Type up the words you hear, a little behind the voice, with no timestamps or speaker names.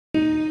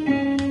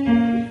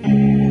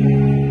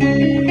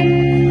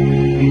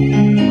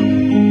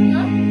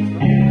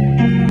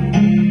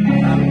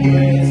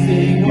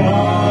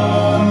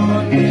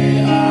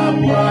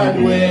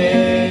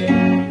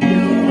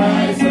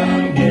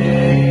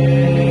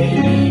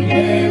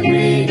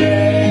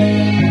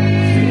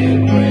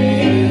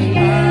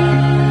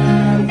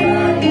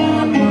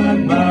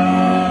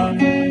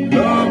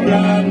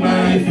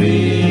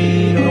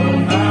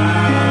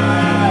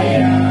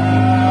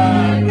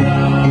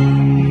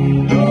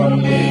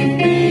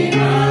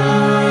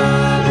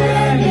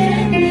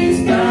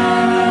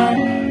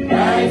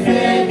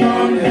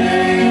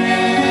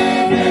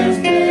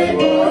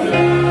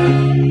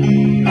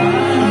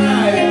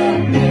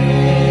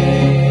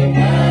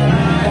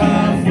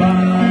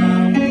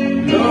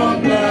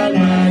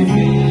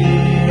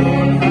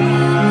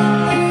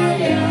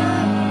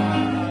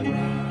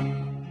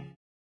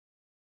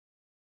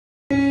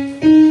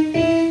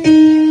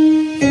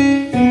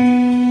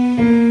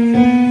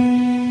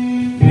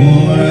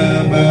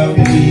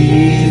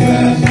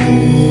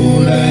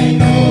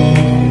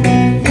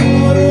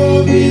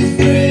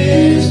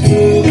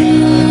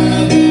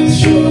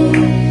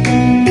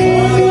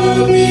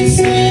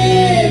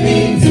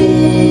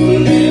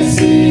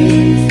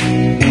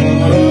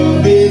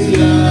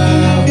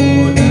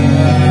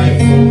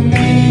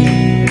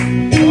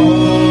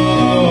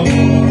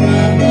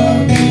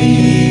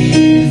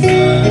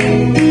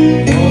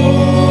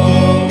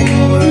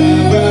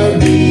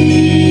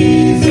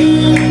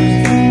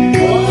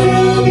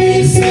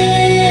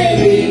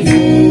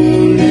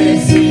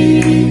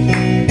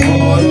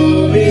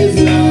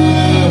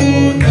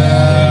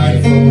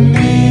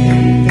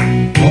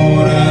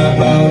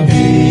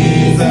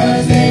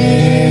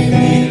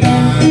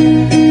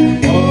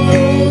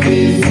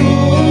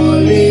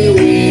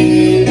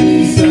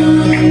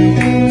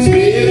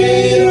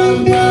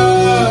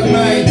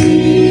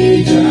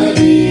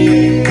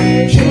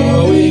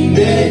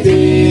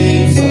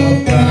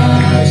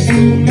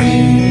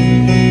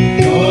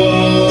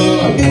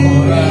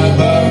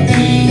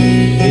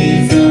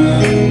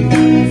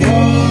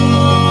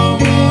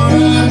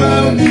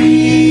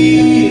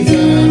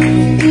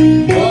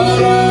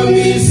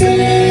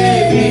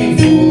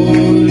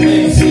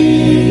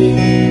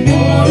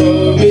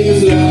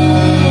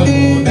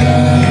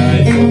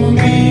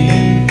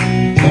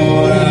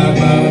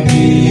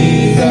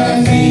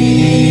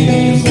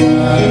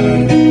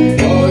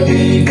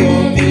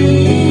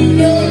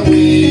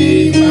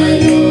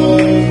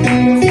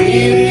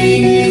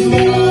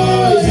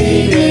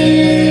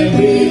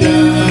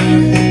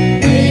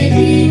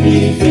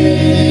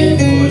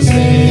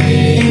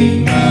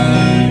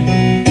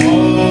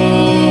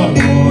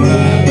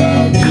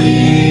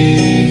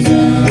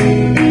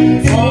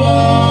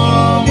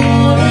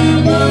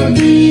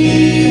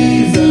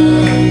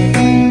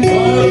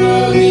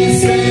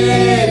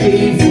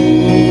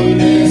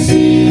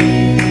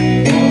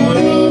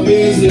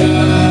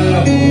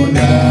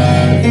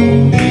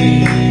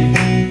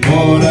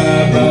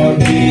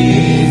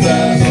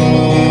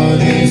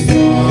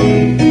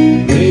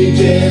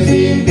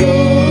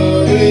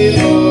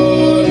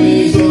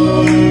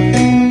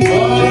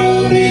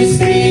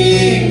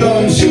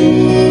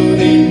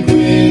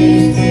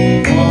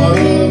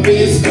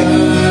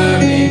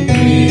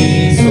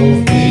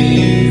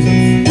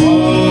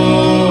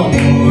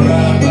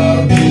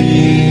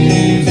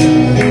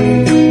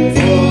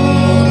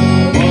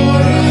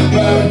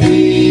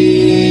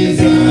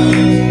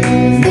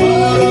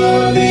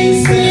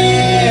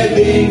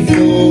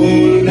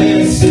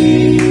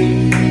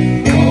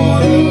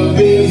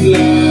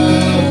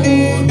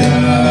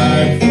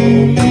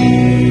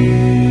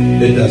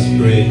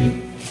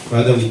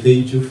Father, we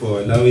thank you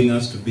for allowing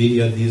us to be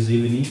here this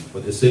evening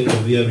for the sake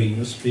of hearing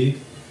you speak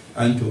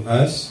unto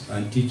us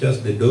and teach us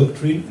the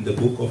doctrine in the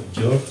book of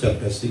Job,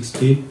 chapter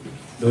 16.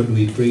 Lord,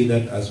 we pray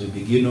that as we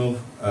begin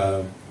off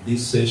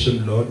this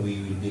session, Lord,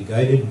 we will be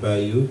guided by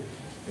you,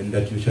 and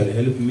that you shall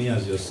help me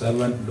as your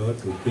servant, Lord,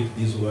 to preach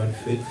this word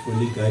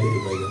faithfully, guided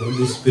by the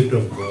Holy Spirit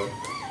of God,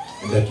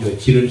 and that your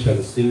children shall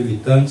receive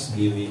with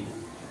thanksgiving.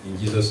 In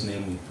Jesus'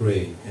 name we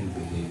pray and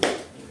believe.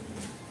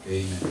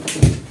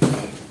 Amen.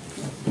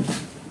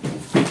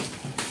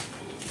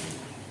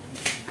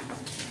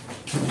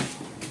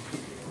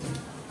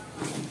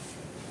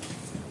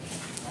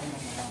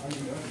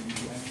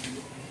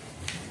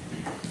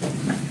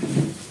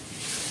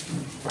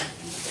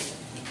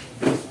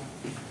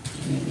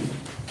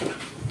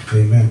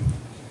 Amen.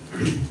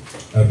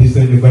 Please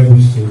turn your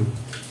Bibles to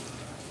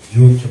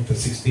Job chapter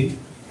 16.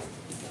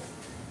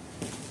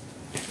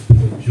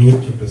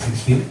 Job chapter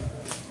 16.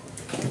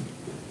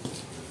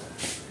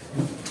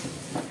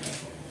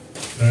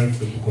 Turn to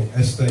the book of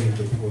Esther in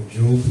the book of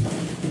Job.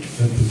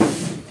 Turn to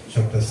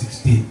chapter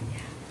 16.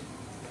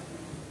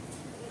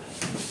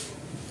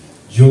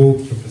 Job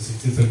chapter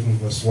 16, starting from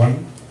verse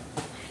 1.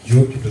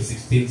 Job chapter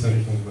 16,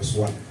 starting from verse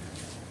 1.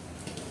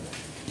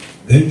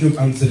 Then Job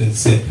answered and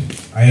said,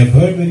 I have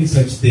heard many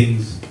such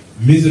things,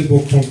 miserable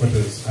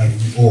comforters are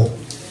we all.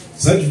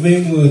 Such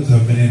vain words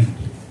have an end.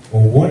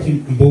 Or what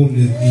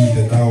emboldeneth thee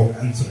that thou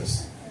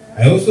answerest?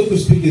 I also could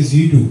speak as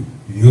you do,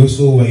 if you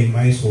also were in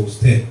my soul's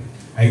stead.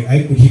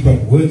 I could heap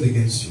up words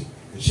against you,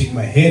 and shake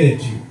my head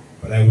at you,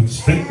 but I would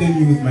strengthen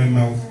you with my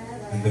mouth,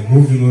 and the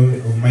moving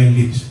of my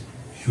lips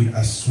should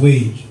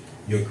assuage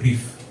your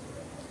grief.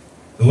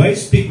 Though I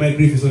speak, my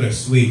grief is not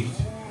assuaged,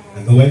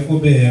 and though I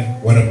forbear,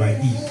 what am I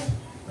eased?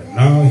 But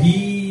now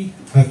he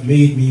hath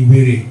made me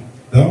weary.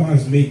 Thou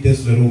hast made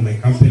desolate all my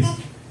company.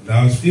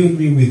 Thou hast filled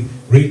me with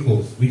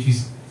wrinkles, which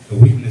is a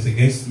witness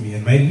against me,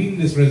 and my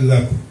leanness rises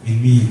up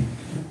in me.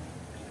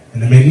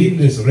 And my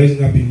leanness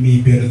rising up in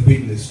me beareth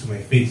witness to my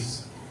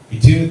face. He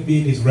teareth me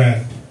in his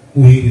wrath,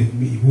 who hated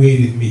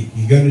me.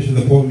 He garnisheth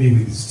upon me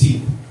with his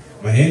teeth.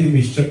 My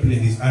enemies sharpened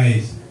his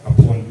eyes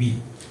upon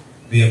me.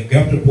 They have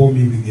gaped upon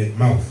me with their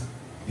mouth.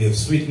 They have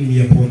smitten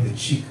me upon the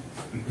cheek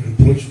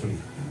reproachfully.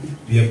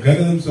 They have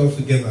gathered themselves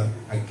together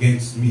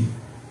against me.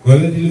 God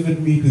hath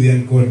delivered me to the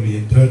ungodly,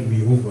 and turned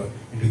me over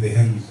into the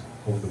hands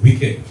of the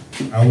wicked.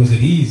 I was at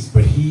ease,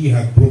 but he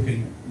hath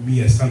broken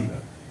me asunder.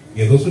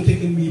 He hath also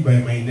taken me by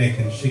my neck,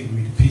 and shaken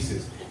me to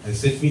pieces, and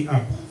set me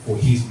up for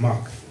his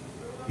mark.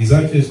 His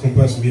archers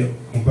compass me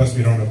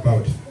round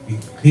about. He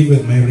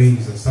cleaveth my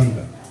reins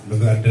asunder, but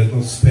that does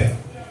not spare.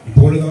 He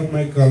poureth out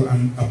my gall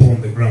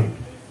upon the ground.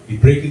 He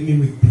breaketh me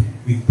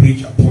with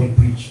breach upon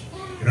breach.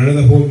 He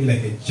runneth upon me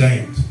like a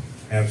giant.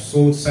 I have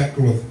sewed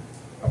sackcloth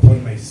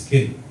upon my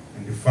skin,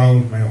 and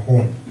defiled my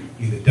horn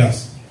in the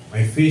dust.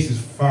 My face is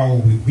foul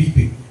with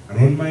weeping, and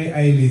on my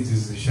eyelids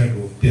is the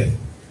shadow of death.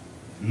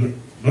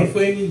 Not for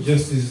any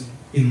injustice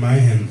in my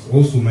hands,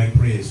 also my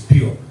prayer is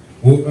pure.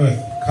 O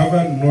earth,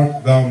 cover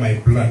not thou my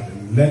blood,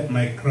 and let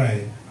my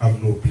cry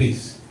have no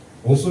place.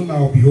 Also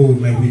now,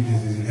 behold, my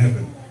witness is in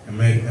heaven, and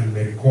my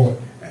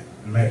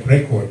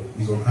record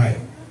is on high.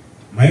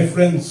 My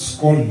friends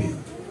scorn me,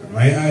 and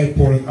my eye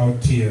poureth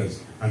out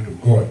tears unto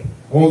God.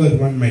 All that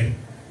one might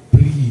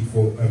plead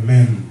for a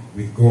man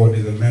with God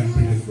is a man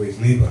pleadeth for his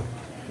neighbor.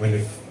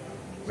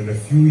 When a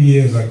few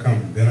years are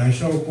come, then I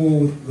shall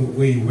go the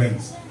way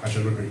whence I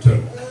shall not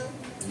return.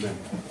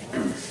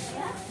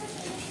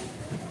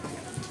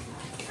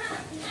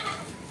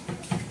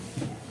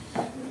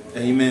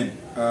 Amen.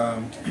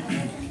 Amen.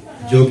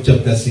 Job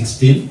chapter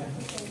 16.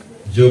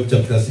 Job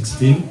chapter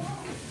 16.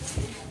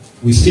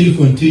 We still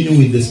continue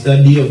with the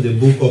study of the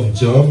book of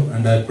Job,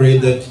 and I pray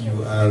that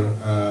you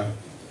are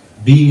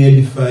being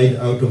edified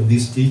out of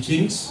these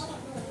teachings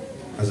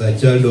as a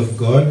child of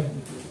God.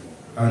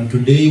 And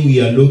today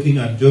we are looking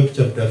at Job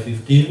chapter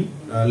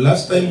 15.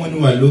 Last time when we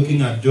were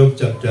looking at Job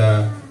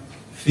chapter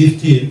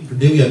 15,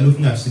 today we are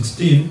looking at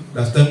 16.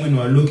 Last time when we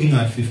were looking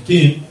at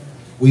 15,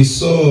 we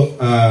saw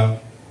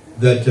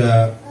that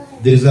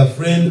there is a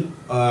friend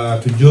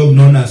to Job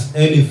known as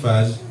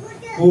Eliphaz,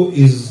 who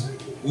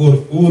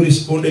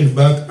responded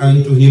back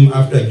unto him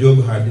after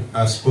Job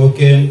had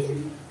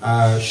spoken,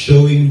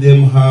 showing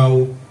them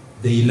how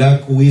they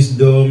lack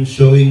wisdom,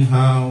 showing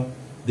how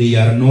they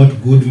are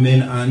not good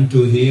men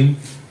unto him,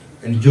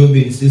 and Job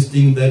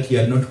insisting that he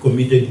had not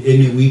committed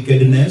any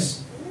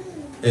wickedness,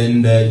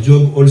 and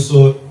Job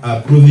also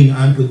proving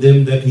unto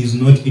them that he is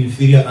not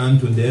inferior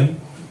unto them.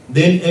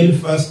 Then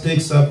Eliphaz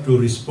takes up to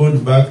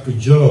respond back to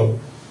Job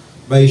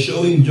by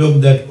showing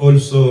Job that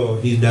also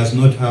he does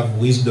not have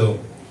wisdom.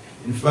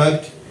 In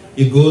fact,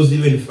 he goes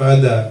even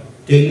further,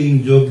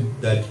 telling Job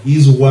that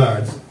his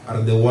words are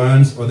the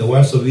ones, or the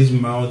words of his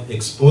mouth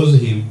expose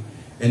him,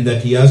 and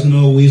that he has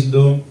no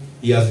wisdom.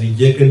 He has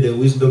rejected the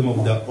wisdom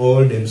of the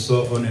old, and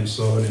so on and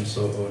so on and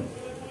so on.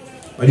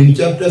 But in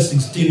chapter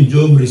 16,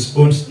 Job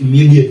responds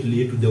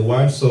immediately to the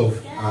words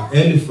of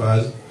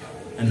Eliphaz.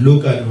 And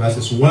look at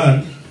verses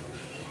 1.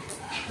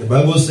 The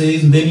Bible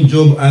says, Then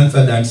Job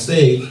answered and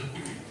said,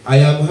 I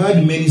have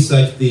heard many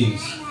such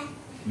things.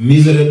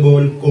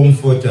 Miserable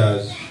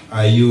comforters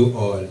are you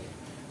all.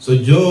 So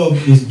Job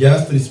is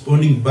just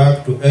responding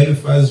back to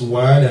Eliphaz's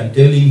word and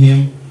telling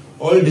him,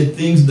 all the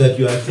things that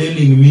you are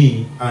telling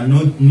me are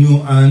not new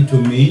unto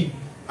me.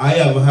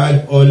 I have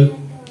heard all,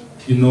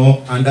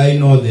 and I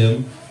know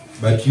them,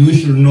 but you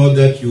should know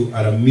that you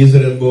are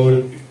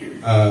miserable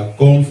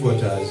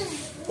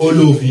comforters,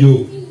 all of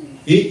you.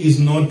 He is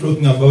not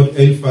talking about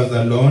Eliphaz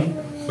alone,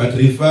 but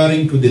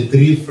referring to the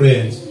three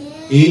friends.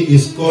 He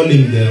is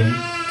calling them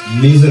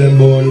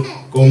miserable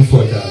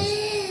comforters.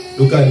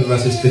 Look at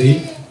verses 3.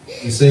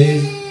 He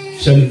says,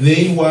 shall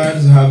vain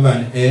words have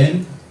an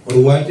end,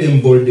 or what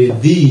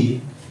emboldened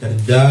thee that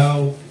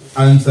thou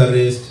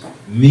answerest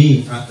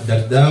me,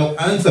 that thou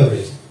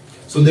answerest?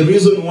 So the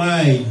reason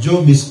why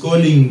Job is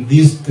calling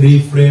these three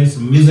friends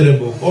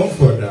miserable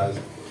comforters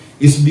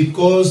is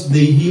because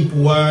they heap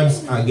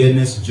words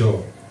against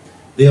Job.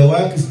 Their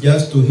work is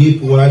just to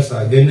heap words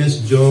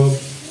against Job,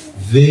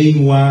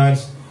 vain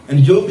words.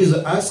 And Job is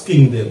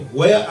asking them,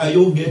 where are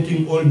you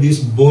getting all this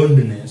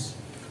boldness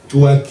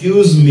to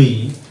accuse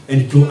me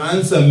and to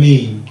answer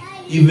me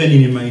even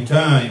in my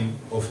time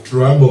of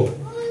trouble?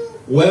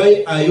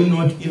 Why are you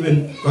not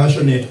even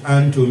passionate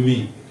unto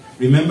me?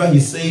 Remember, he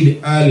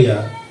said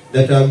earlier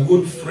that a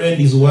good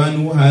friend is one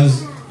who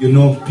has,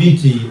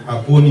 pity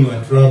upon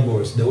your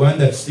troubles, the one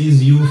that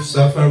sees you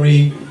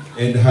suffering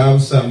and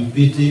have some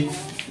pity.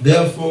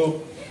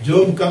 Therefore,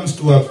 Job comes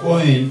to a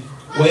point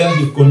where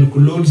he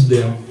concludes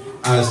them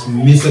as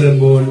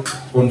miserable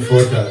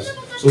comforters.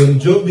 So when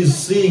Job is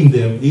seeing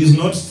them, he is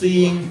not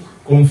seeing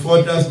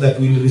comforters that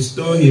will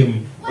restore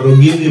him or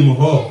give him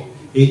hope.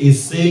 He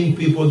is seeing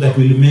people that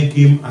will make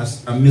him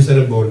as a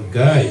miserable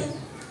guy.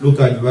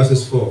 Look at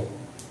verses 4.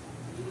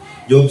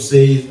 Job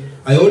says,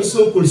 I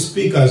also could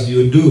speak as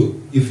you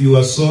do, if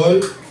your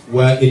soul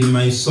were in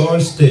my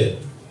soul's stead.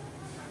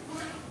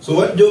 So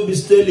what Job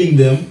is telling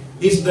them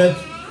is that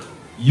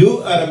you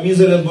are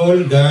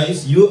miserable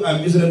guys, you are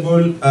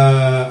miserable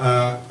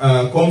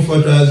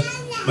comforters,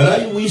 but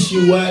I wish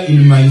you were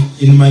in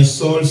my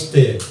soul's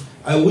stead.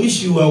 I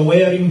wish you were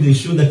wearing the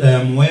shoe that I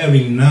am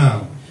wearing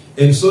now,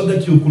 and so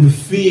that you could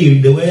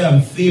feel the way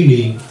I'm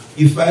feeling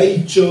if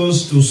I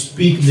chose to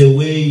speak the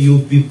way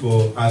you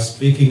people are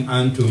speaking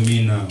unto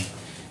me now.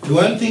 The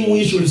one thing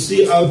we should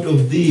see out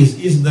of this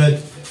is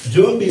that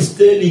Job is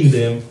telling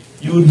them,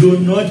 you do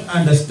not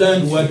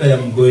understand what I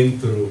am going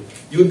through.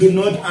 You do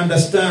not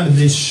understand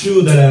the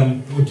shoe that I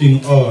am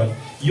putting on.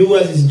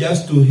 Yours is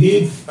just to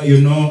heap,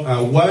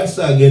 words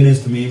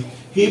against me,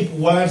 heap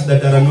words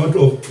that are not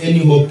of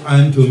any hope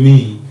unto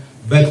me.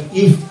 But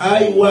if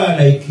I were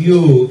like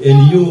you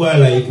and you were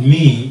like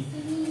me,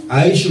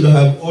 I should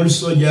have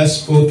also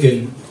just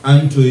spoken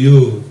unto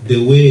you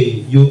the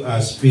way you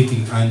are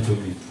speaking unto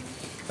me.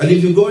 And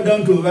if you go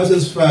down to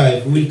verses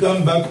 5, we'll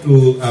come back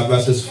to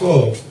verses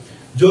 4.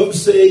 Job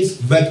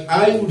says, but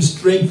I would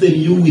strengthen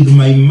you with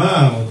my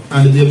mouth,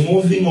 and the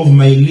moving of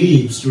my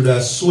lips should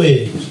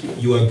assuage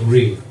your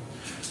grief.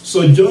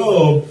 So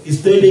Job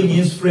is telling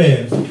his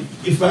friends,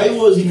 if I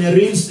was in a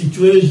real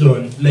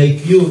situation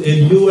like you,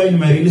 and you were in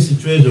my real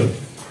situation,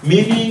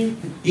 meaning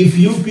if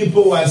you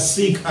people were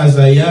sick as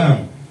I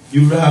am,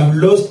 you would have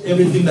lost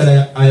everything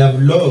that I have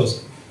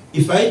lost.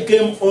 If I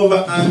came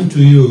over unto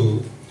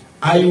you,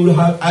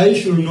 I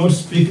should not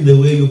speak the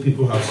way you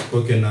people have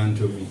spoken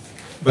unto me.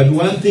 But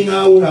one thing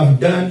I would have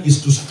done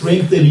is to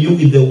strengthen you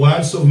with the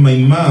words of my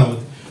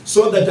mouth,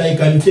 so that I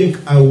can take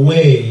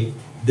away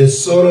the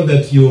sorrow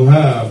that you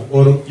have,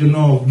 or,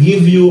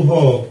 give you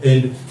hope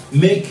and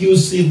make you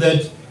see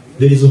that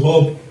there is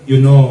hope,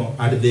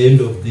 at the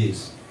end of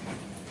this.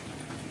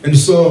 And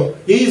so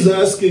he is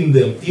asking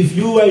them, if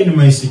you are in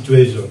my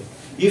situation,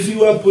 if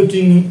you are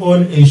putting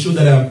on a shoe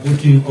that I am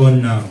putting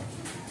on now,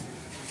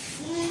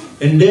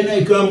 and then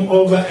I come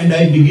over and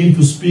I begin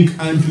to speak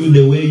unto you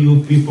the way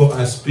you people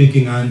are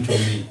speaking unto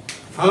me,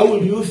 how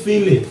would you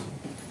feel it?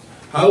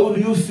 How would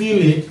you feel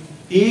it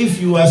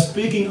if you are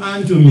speaking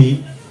unto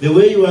me the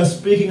way you are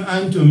speaking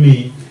unto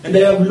me, and I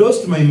have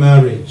lost my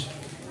marriage?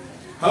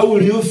 How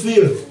will you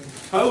feel?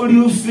 How will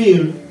you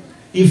feel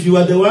if you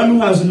are the one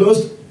who has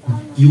lost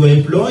your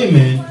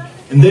employment,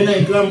 and then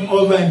I come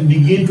over and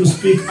begin to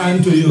speak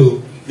unto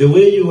you the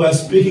way you are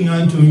speaking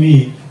unto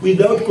me,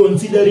 without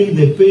considering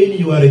the pain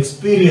you are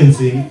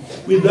experiencing,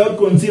 without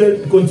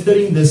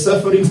considering the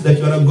sufferings that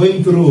you are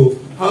going through?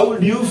 How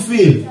would you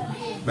feel?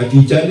 But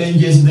he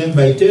challenges them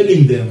by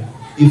telling them,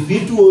 if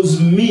it was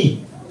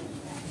me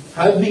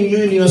having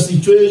you in your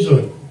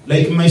situation,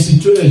 like my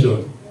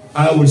situation,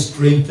 I will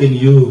strengthen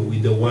you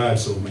with the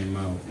words of my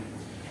mouth.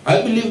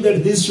 I believe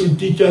that this should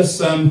teach us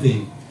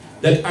something,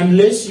 that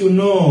unless you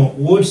know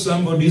what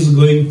somebody is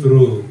going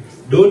through,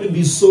 don't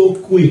be so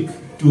quick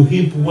to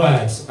heap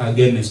words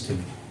against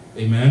him.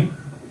 Amen?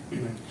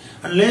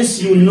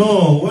 Unless you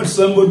know what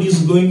somebody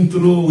is going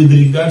through with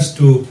regards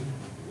to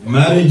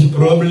marriage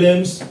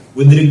problems,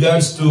 with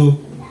regards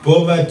to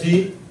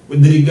poverty,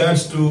 with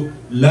regards to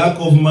lack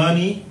of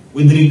money,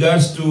 with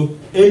regards to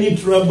any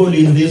trouble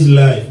in this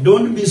life,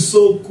 don't be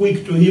so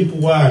quick to heap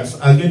words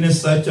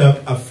against such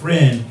a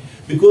friend,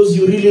 because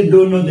you really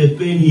don't know the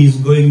pain he is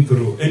going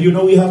through. And you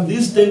know, we have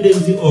this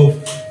tendency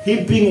of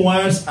heaping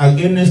words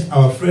against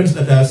our friends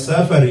that are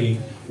suffering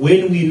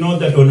when we know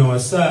that on our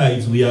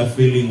sides we are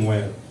feeling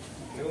well.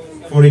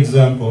 For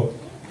example,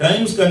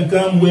 times can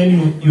come when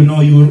you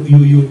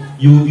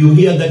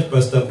hear that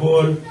Pastor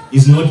Paul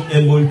is not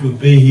able to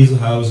pay his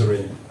house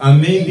rent,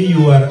 and maybe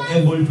you are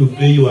able to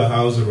pay your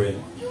house rent.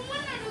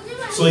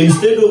 So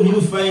instead of you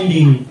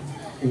finding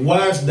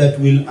words that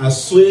will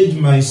assuage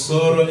my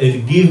sorrow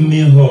and give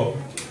me hope,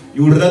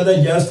 you would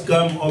rather just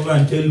come over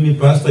and tell me,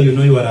 Pastor, you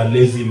know you are a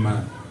lazy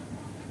man.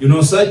 You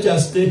know, such a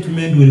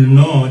statement will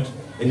not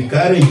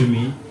encourage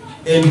me,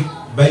 and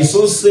by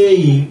so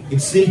saying, it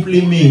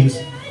simply means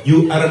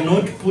you are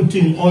not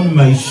putting on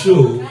my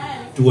shoe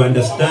to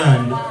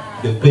understand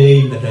the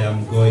pain that I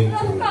am going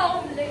through.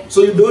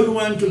 So you don't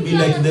want to be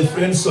like the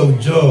friends of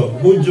Job,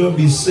 who Job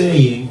is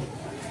saying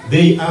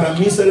they are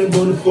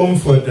miserable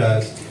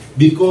comforters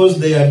because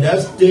they are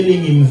just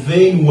telling him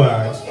vain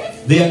words.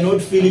 They are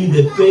not feeling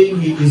the pain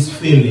he is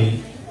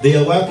feeling.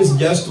 Their work is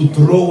just to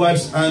throw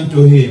words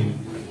unto him.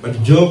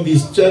 But Job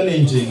is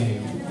challenging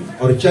him,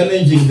 or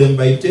challenging them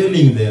by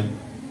telling them,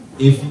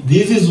 if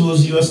this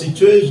was your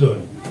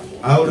situation,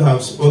 I would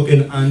have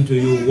spoken unto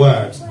you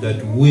words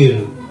that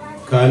will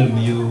calm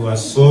your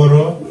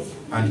sorrow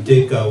and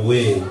take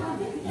away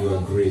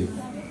your grief.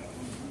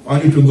 I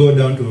want you to go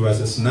down to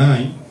verses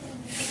 9.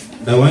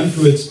 I want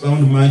to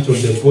expound much on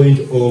the point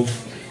of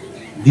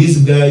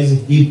these guys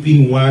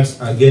heaping words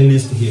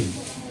against him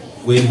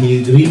when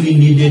he really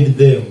needed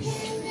them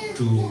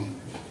to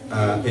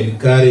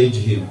encourage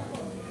him.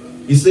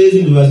 He says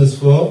in verses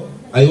 4,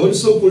 I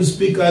also could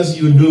speak as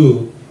you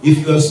do,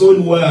 if your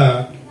soul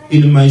were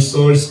in my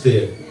soul's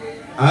stead.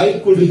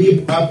 I could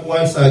heap up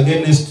words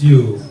against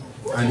you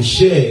and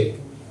shake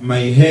my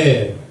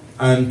head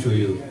unto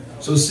you.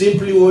 So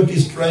simply what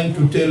he's trying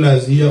to tell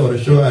us here, or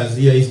show us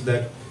here, is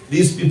that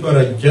these people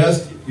are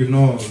just,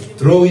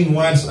 throwing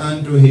words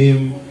unto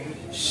him,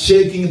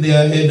 shaking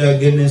their head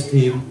against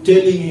him,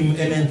 telling him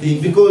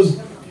anything. Because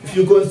if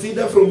you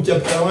consider from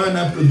chapter 1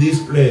 up to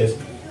this place,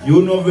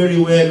 you know very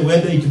well,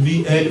 whether it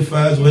be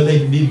Eliphaz, whether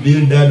it be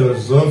Bildad or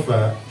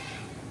Zophar,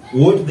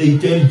 what they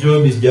tell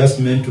Job is just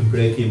meant to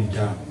break him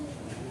down.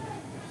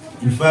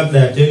 In fact, they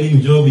are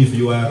telling Job, if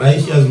you are a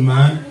righteous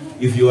man,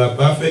 if you are a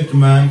perfect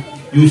man,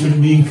 you should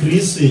be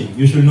increasing.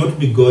 You should not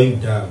be going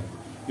down.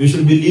 You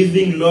should be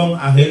living long,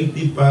 a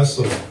healthy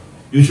person.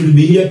 You should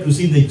be here to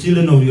see the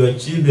children of your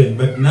children.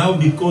 But now,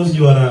 because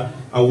you are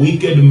a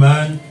wicked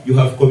man, you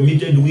have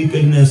committed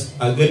wickedness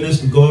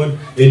against God,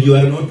 and you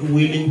are not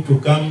willing to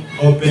come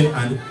open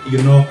and,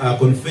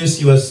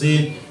 confess your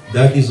sin,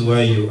 that is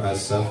why you are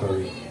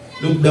suffering.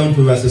 Look down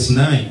to verses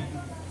 9.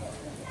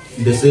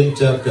 In the same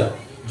chapter,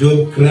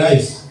 Job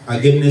cries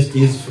against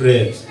his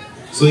friends.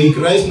 So he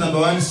cries, number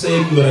 1,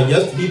 saying, you are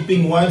just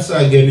heaping words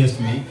against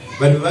me.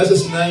 But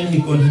verses 9,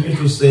 he continues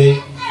to say,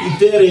 he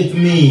teareth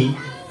me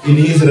in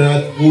his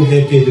wrath who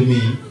hated me.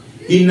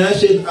 He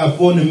gnasheth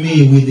upon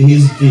me with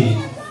his teeth.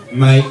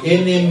 My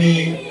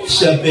enemy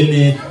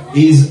sharpeneth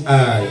his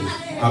eyes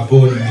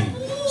upon me.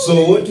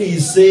 So what he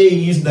is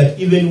saying is that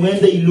even when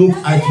they look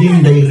at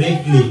him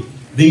directly,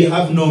 they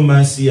have no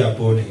mercy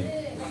upon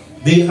him.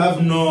 They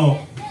have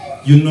no,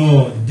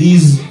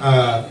 this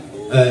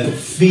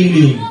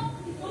feeling.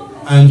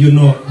 And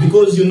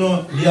because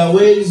there are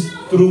ways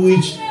through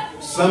which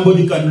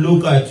somebody can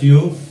look at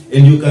you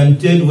and you can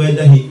tell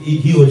whether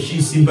he or she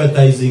is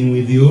sympathizing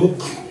with you,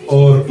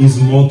 or is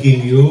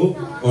mocking you,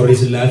 or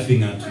is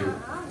laughing at you.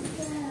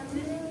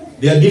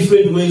 There are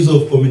different ways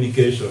of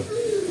communication.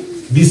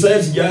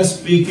 Besides just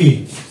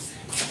speaking,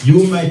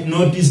 you might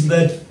notice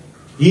that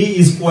he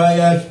is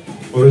quiet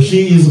or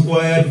she is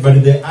quiet,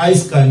 but the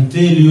eyes can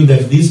tell you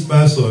that this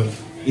person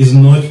is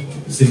not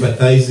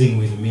sympathizing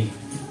with me.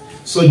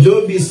 So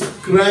Job is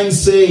crying,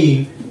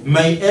 saying,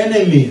 my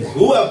enemies,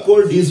 who are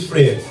called his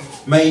friends,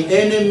 my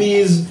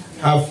enemies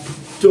have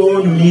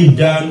torn me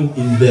down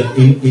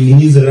in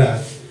his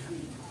wrath.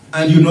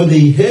 And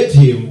they hate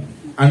him,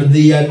 and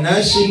they are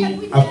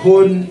gnashing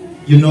upon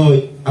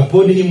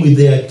him with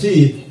their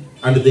teeth,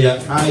 and their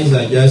eyes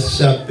are just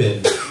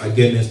sharpened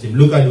against him.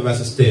 Look at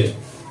verse 10.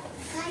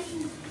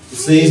 It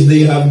says,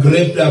 they have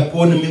graped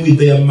upon me with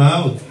their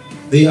mouth.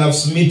 They have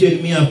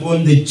smitten me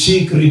upon the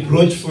cheek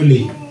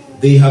reproachfully.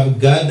 They have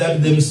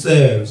gathered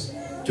themselves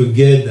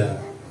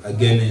together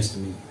against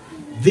me.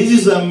 This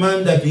is a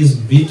man that is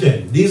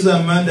beaten. This is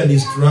a man that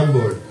is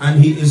troubled.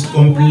 And he is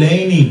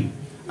complaining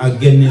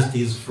against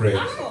his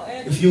friends.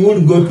 If you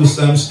would go to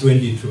Psalms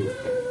 22.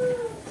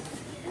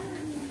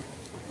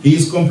 He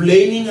is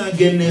complaining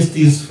against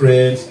his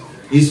friends.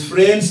 His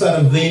friends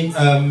are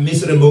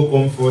miserable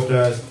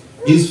comforters.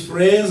 His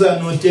friends are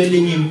not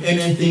telling him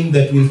anything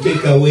that will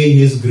take away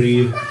his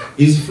grief.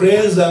 His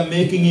friends are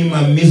making him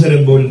a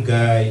miserable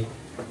guy.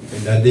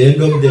 And at the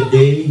end of the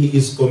day, he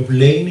is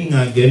complaining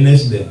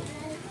against them.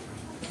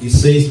 He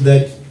says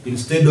that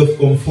instead of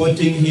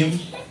comforting him,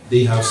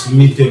 they have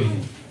smitten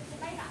him.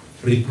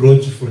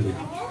 reproachfully,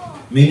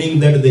 meaning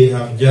that they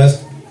have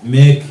just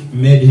made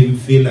him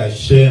feel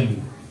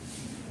ashamed.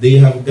 They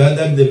have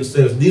gathered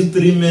themselves. These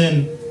three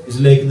men, it's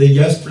like they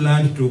just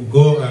planned to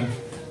go and,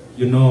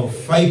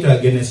 fight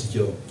against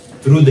Job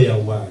through their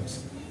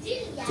words,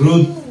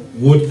 through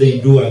what they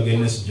do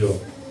against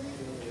Job.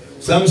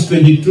 Psalms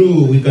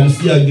 22, we can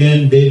see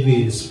again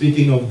David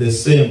speaking of the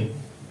same.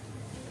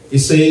 He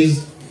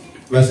says,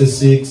 verse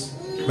 6,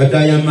 "But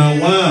I am a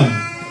worm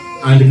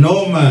and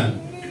no man,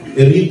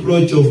 a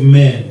reproach of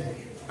men,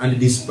 and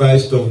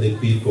despised of the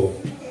people.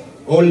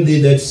 All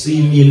they that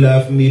see me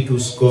laugh me to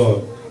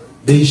scorn.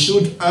 They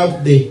shoot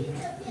up the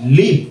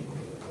lip,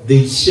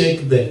 they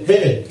shake the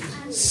head,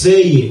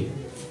 saying,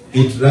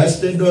 He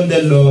trusted on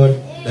the Lord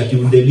that He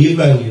would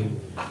deliver him.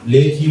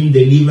 Let Him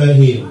deliver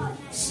him,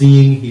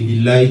 seeing He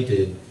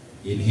delighted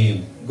in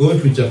him." Go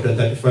to chapter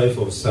 35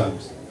 of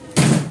Psalms.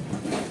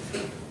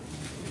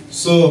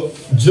 So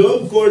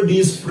Job called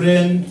his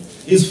friends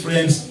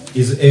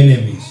his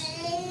enemies.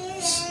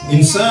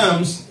 In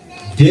Psalms,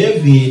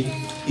 David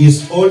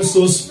is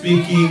also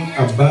speaking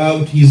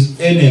about his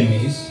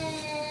enemies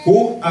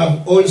who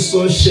have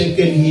also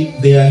shaken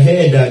their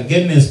head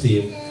against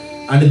him,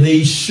 and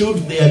they shoot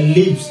their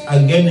lips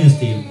against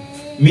him,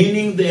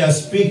 meaning they are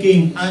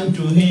speaking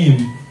unto him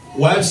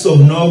words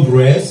of no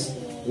grace,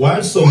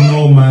 words of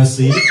no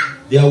mercy.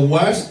 They are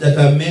words that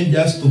are meant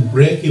just to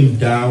break him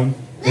down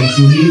and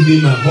to leave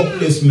him a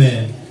hopeless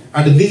man.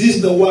 And this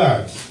is the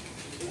words.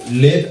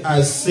 Let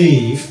us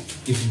see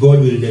if God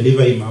will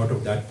deliver him out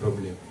of that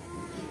problem.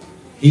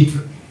 He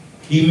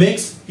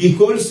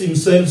calls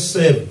himself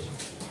saved.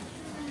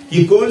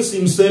 He calls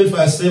himself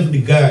a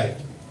saved guy.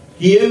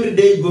 He every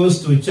day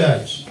goes to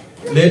church.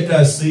 Let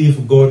us see if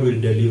God will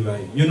deliver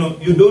him.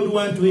 You don't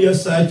want to hear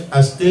such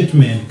a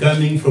statement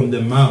coming from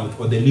the mouth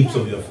or the lips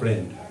of your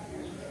friend.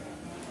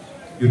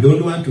 You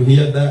don't want to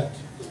hear that.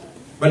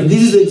 But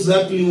this is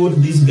exactly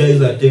what these guys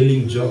are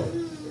telling Job.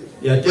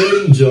 They are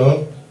telling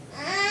Job,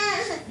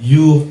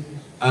 you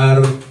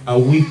are a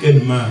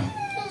wicked man.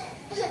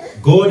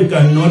 God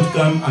cannot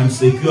come and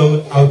save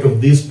you out of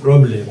this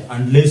problem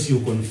unless you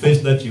confess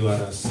that you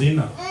are a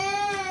sinner.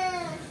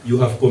 You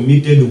have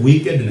committed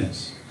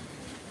wickedness.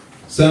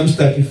 Psalms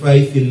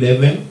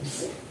 35:11.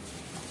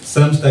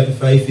 Psalms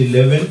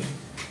 35:11.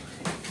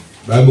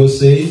 Bible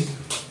says,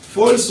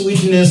 "False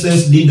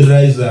witnesses did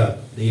rise up.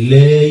 They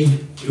laid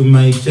to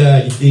my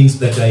charge things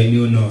that I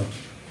knew not.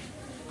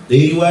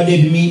 They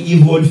rewarded me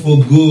evil for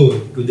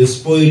good, to the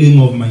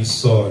spoiling of my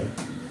soul.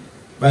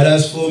 But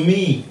as for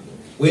me,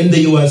 when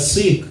they were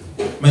sick,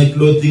 my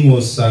clothing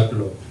was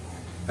sackcloth.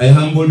 I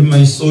humbled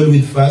my soul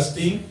with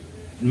fasting,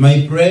 and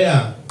my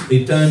prayer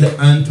returned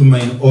unto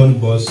mine own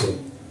bosom.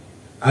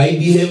 I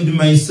behaved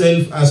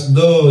myself as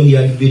though he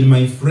had been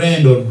my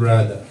friend or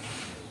brother.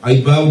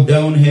 I bowed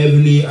down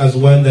heavily as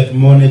one that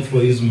mourneth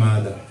for his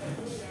mother.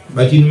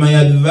 But in my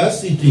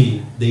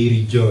adversity they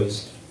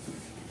rejoiced,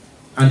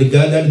 and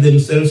gathered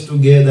themselves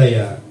together.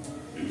 Yeah,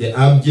 the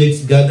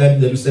abjects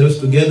gathered themselves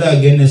together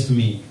against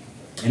me,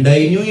 and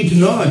I knew it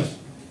not.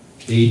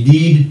 They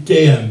did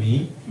tear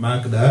me,"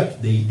 mark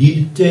that, "they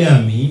did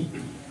tear me,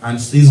 and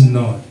ceased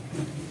not.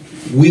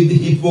 With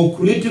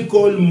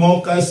hypocritical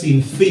mockers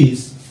in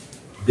feast,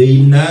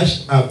 they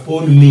gnashed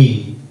upon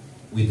me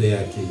with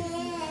their teeth."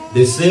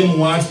 The same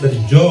words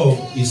that Job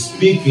is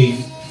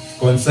speaking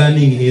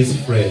concerning his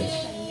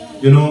friends.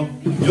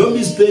 Job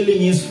is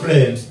telling his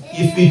friends,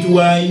 if it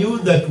were you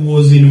that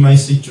was in my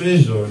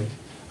situation,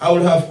 I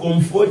would have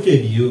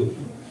comforted you.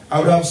 I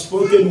would have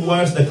spoken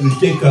words that will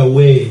take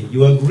away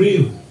your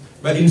grief.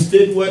 But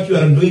instead, what you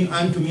are doing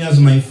unto me as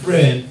my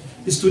friend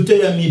is to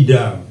tear me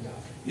down,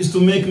 is to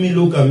make me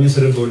look a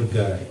miserable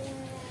guy.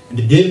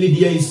 And David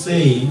here is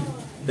saying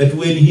that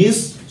when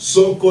his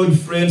so-called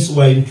friends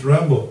were in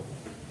trouble,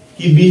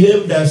 he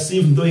behaved as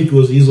if though it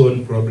was his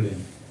own problem.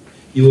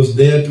 He was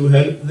there to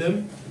help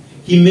them.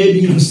 He made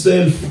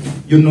himself,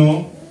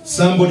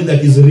 somebody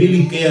that is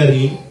really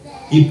caring.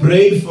 He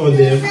prayed for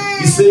them.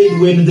 He said,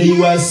 when they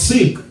were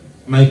sick,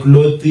 my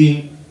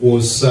clothing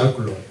was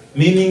sackcloth.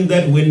 Meaning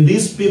that when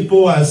these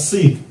people are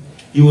sick,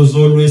 he was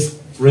always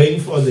praying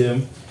for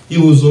them. He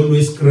was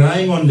always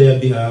crying on their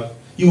behalf.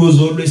 He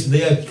was always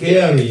there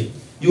caring.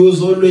 He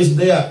was always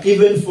there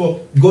even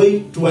for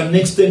going to an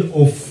extent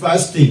of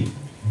fasting,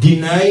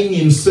 denying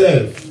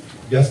himself.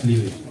 Just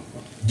leave it.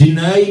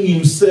 Denying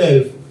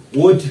himself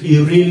what he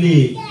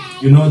really,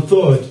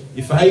 thought.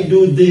 If I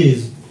do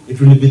this, it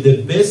will be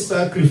the best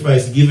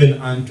sacrifice given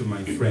unto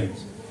my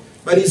friends.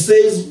 But he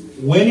says,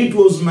 when it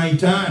was my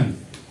turn,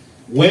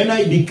 when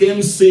I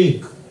became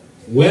sick,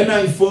 when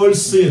I fall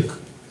sick,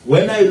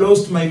 when I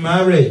lost my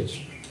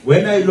marriage,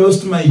 when I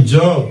lost my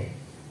job,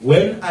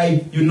 when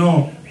I,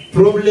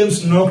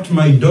 problems knocked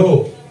my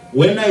door,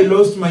 when I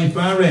lost my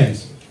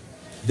parents,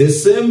 the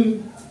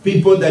same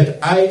people that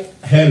I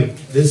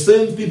helped, the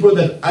same people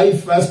that I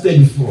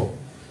fasted for,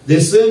 the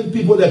same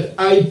people that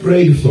I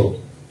prayed for,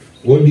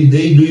 what did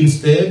they do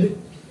instead?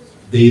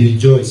 They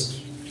rejoiced.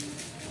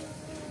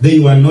 They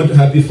were not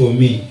happy for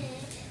me.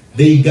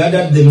 They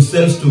gathered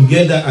themselves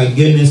together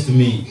against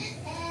me.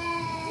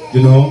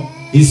 You know,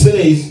 he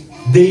says,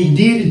 they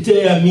did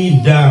tear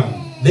me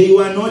down. They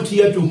were not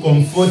here to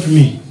comfort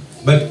me,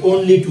 but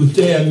only to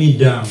tear me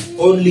down,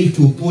 only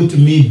to put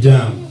me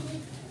down.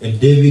 And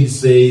David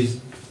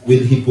says,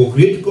 with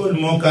hypocritical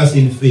mockers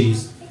in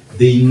face,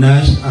 they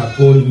gnashed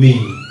upon me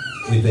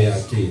with their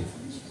teeth.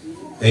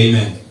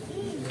 Amen.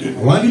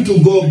 I want you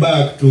to go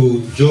back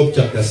to Job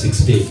chapter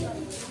 16.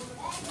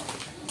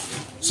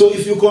 So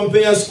if you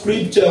compare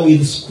scripture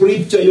with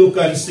scripture, you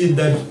can see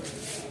that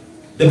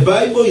the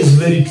Bible is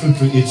very true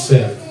to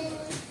itself.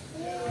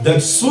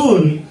 That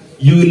soon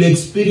you will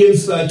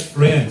experience such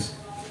friends.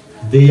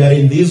 They are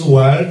in this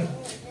world.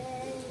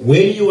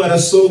 When you are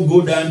so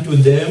good unto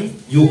them,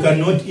 you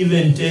cannot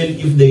even tell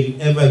if they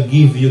will ever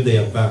give you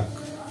their back.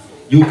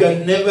 You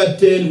can never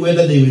tell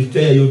whether they will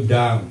tear you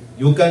down.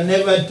 You can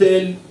never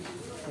tell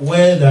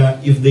whether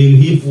if they will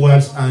heap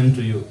words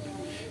unto you.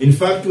 In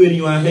fact, when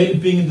you are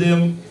helping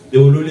them, they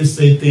will always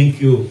say,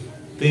 thank you.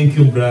 Thank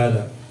you,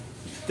 brother.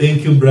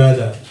 Thank you,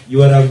 brother.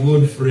 You are a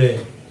good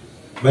friend.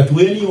 But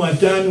when your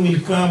turn will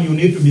come, you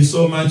need to be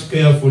so much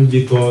careful,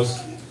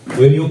 because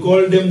when you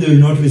call them, they will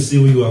not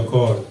receive your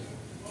call.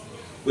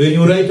 When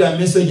you write a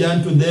message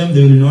unto them,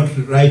 they will not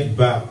write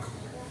back.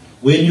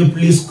 When you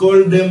please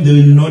call them, they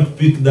will not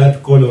pick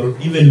that call, or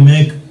even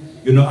make,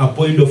 a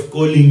point of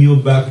calling you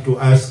back to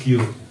ask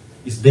you,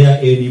 is there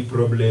any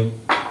problem?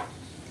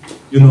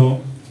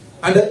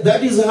 And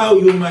that is how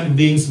human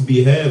beings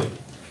behave.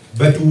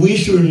 But we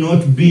should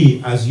not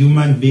be as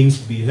human beings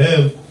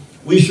behave.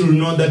 We should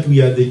know that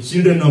we are the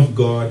children of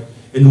God,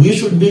 and we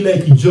should be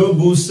like Job,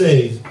 who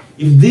says,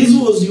 if this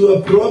was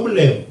your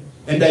problem,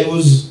 and I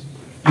was,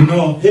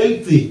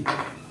 healthy,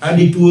 and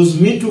it was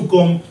me to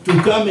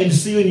come and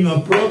see you in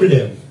your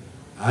problem,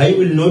 I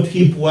will not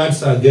heap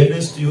words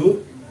against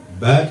you,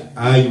 but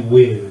I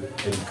will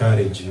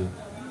encourage you.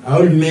 I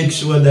will make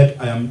sure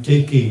that I am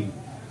taking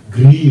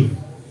grief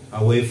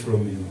away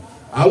from you.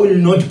 I will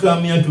not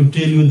come here to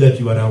tell you that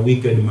you are a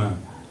wicked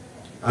man.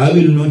 I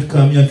will not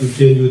come here to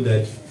tell you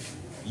that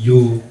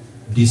you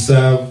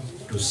deserve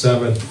to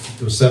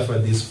suffer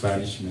this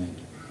punishment.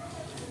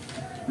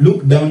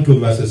 Look down to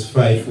verses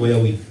 5 where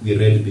we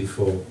read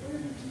before.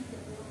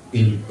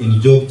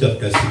 In Job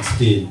chapter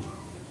 16.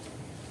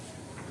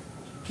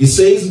 He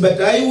says,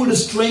 but I will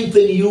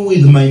strengthen you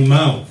with my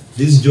mouth.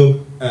 This is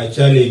Job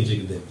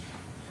challenging them.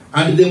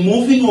 And the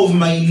moving of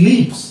my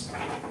lips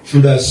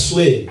should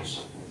assuage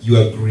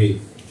your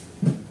grief.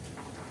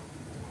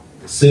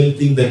 The same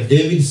thing that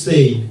David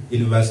said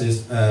in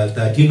verses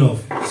 13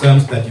 of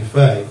Psalms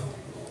 35,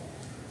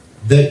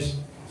 that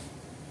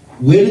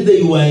when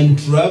they were in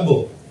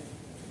trouble,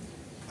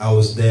 I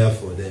was there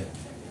for them.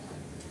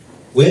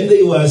 When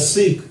they were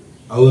sick,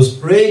 I was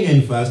praying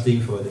and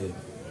fasting for them.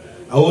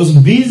 I was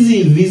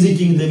busy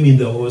visiting them in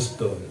the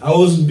hospital. I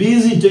was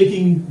busy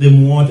taking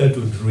them water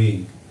to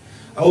drink.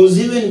 I was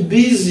even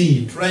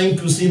busy trying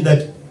to see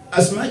that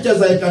as much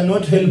as I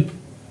cannot help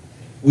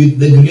with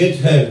the great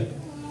help,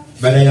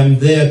 but I am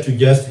there to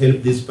just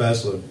help this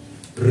person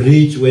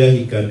reach where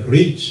he can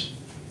reach.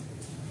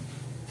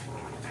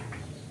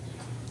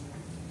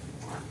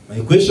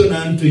 My question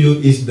unto you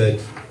is that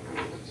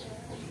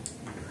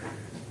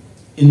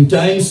in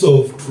times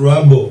of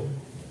trouble,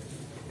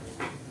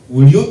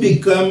 will you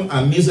become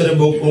a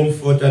miserable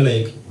comforter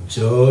like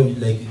John,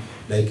 like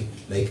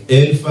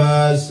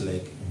Eliphaz,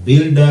 like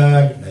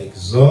Bildad, like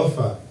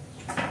Zophar?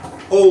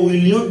 Or will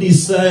you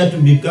desire to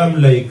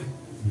become like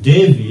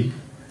David,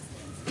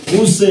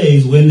 who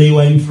says, when they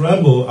were in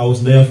trouble, I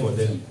was there for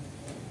them.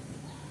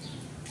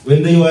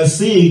 When they were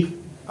sick,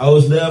 I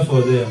was there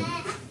for them.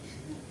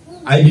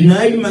 I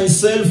denied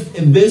myself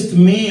a best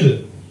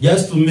meal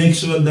just to make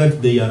sure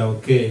that they are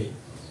okay.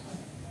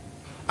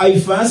 I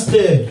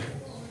fasted.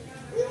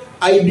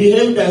 I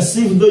behaved as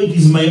if though it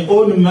is my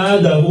own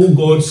mother who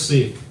got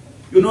sick.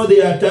 There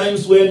are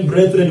times when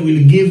brethren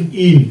will give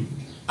in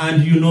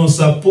and,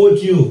 support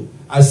you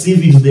as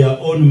if it's their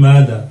own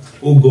mother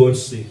who got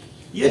sick.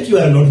 Yet you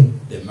are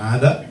not the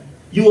mother.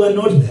 You are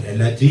not the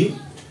relative.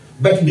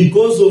 But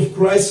because of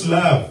Christ's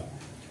love,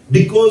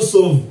 because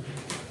of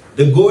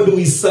the God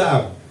we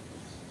serve,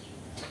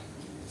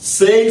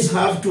 saints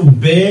have to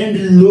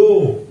bend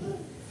low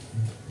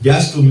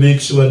just to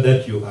make sure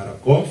that you are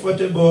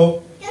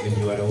comfortable and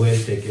you are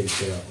well taken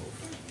care of.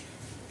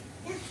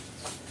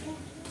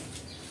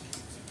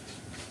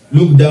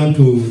 Look down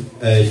to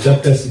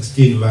chapter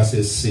 16,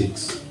 verses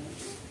 6.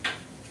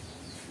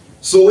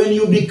 So when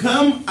you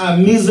become a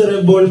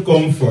miserable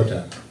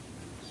comforter,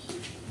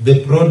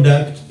 the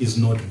product is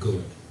not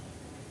good.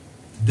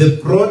 The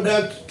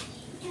product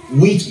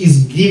which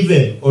is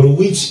given, or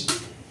which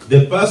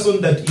the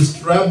person that is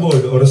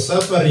troubled or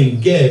suffering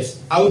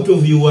gets out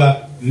of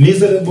your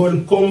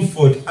miserable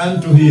comfort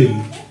unto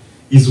him,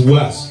 is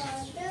worse.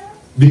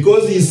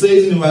 Because he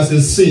says in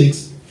verses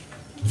 6,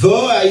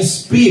 though I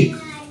speak,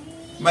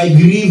 my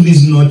grief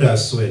is not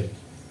assuaged.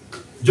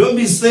 Job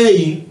is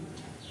saying,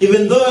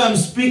 even though I'm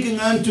speaking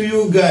unto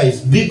you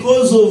guys,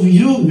 because of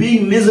you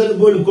being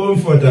miserable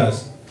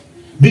comforters,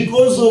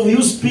 because of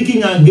you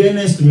speaking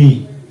against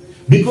me,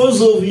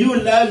 Because of you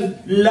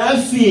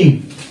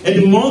laughing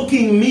and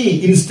mocking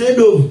me, instead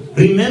of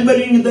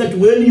remembering that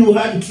when you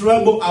had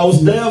trouble, I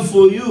was there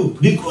for you.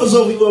 Because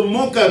of your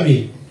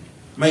mockery,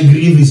 my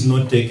grief is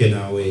not taken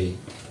away.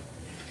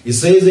 He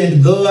says,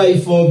 and though I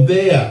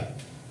forbear,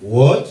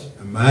 what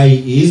am I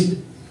eased?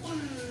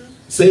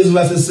 Says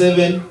verse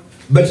 7,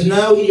 but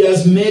now he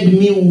has made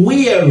me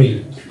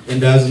weary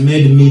and has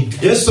made me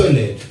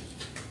desolate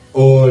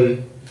all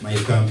my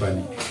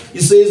company. He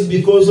says,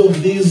 because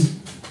of this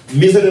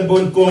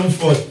miserable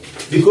comfort,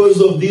 because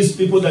of these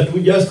people that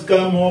will just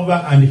come over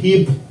and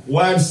heap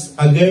words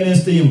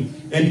against him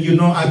and,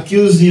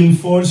 accuse him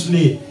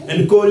falsely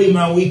and call him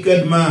a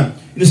wicked man,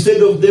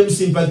 instead of them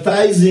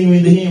sympathizing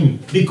with him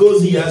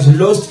because he has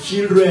lost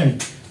children,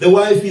 the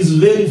wife is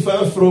very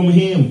far from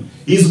him,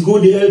 his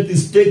good health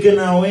is taken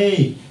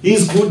away,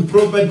 his good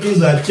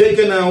properties are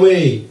taken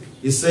away.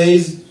 He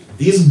says,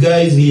 these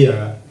guys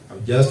here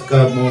have just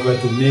come over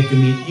to make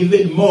me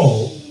even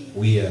more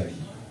weary.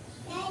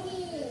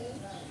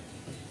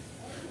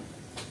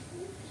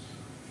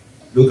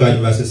 Look at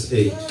verses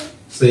 8.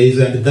 Says,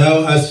 and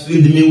thou hast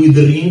filled me with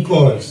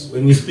wrinkles.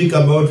 When we speak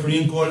about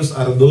wrinkles,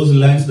 are those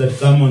lines that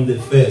come on the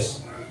face.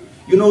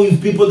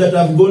 With people that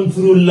have gone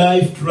through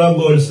life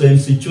troubles and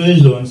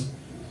situations,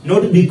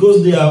 not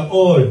because they are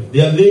old,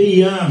 they are very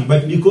young,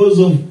 but because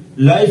of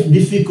life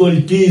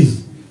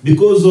difficulties,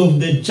 because of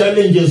the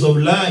challenges of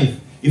life.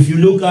 If you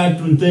look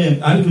unto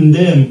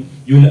them,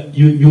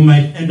 you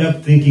might end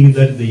up thinking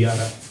that they are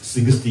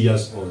 60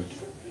 years old.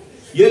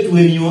 Yet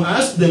when you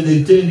ask them,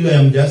 they tell you, I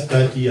am just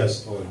 30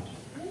 years old.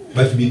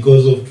 But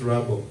because of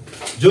trouble.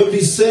 Job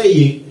is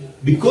saying,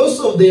 because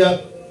of their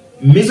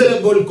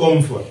miserable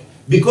comfort,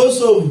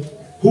 because of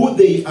who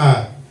they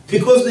are,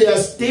 because they are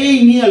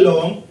staying here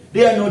long,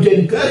 they are not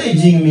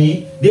encouraging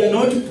me, they are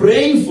not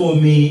praying for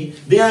me,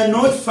 they are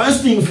not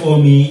fasting for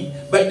me,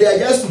 but they are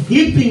just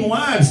heaping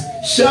words,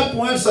 sharp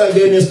words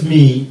against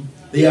me.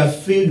 They have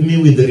filled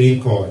me with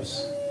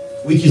wrinkles,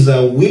 which is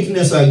a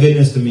witness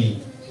against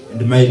me.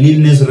 And my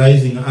leanness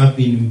rising up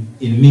in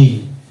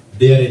me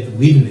beareth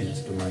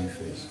witness to my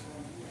face.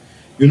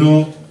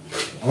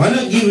 I want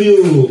to give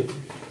you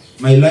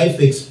my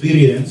life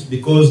experience,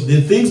 because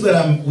the things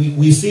that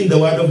we see in the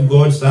Word of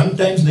God,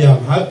 sometimes they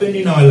have happened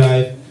in our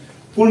life,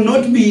 will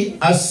not be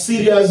as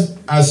serious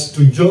as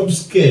to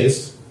Job's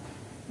case,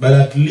 but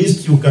at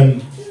least you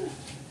can,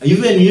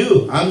 even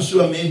you, I'm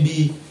sure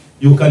maybe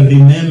you can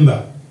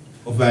remember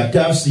of a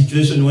tough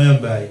situation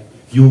whereby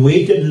you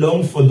waited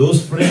long for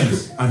those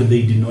friends and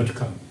they did not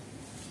come.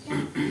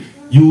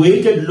 You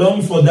waited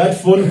long for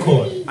that phone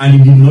call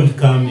and it did not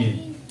come in.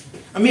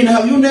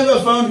 Have you never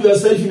found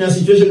yourself in a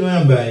situation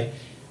whereby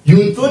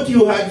you thought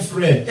you had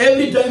friends?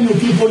 Every time you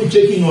keep on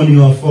checking on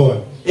your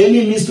phone,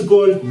 any missed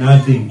call,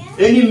 nothing.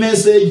 Any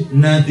message,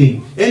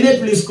 nothing. Any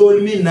please call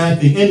me,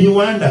 nothing. And you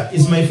wonder,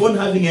 is my phone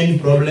having any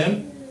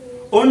problem?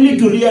 Only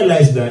to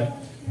realize that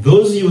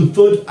those you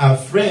thought are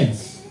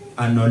friends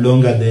are no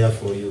longer there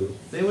for you.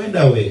 They went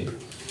away.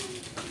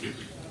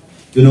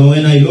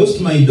 When I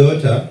lost my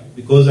daughter,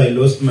 because I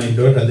lost my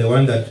daughter, the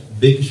one that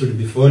Becky should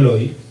be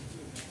following,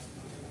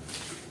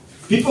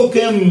 people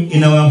came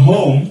in our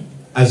home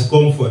as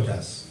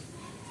comforters.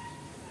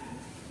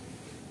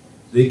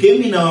 They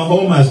came in our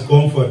home as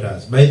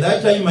comforters. By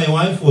that time, my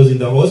wife was in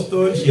the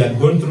hospital. She had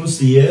gone through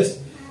CS.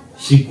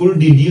 She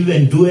couldn't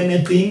even do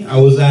anything. I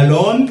was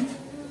alone,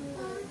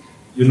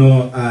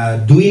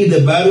 doing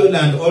the burial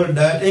and all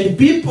that. And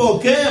people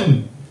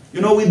came.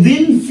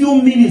 Within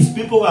few minutes,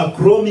 people were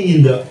crawling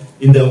in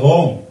the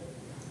home.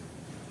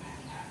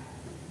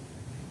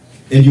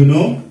 And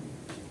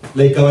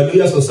like our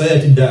Luya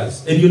society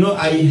does. And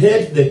I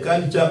hate the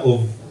culture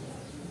of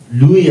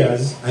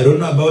Luyas. I don't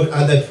know about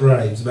other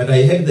tribes, but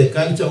I hate the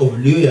culture of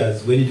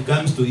Luyas when it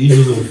comes to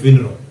issues of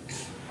funeral.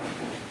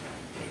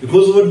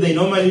 Because what they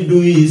normally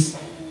do is,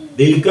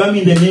 they'll come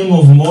in the name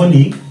of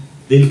mourning,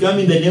 they'll come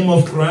in the name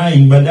of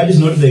crying, but that is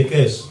not the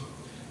case.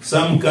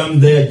 Some come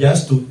there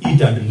just to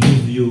eat and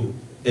leave you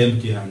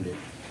empty-handed.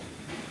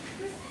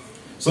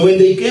 So when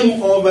they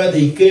came over,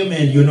 they came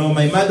and,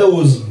 my mother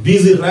was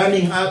busy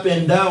running up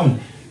and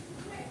down,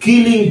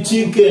 killing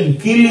chicken,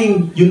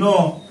 killing,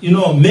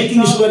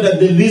 making sure that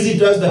the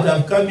visitors that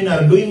have come in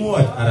are doing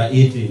what? Are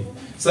eating.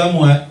 Some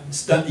were,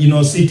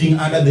 sitting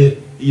under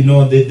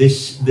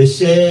the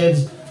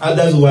sheds.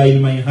 Others were in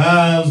my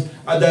house.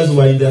 Others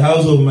were in the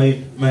house of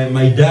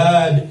my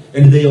dad.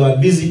 And they were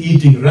busy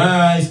eating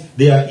rice.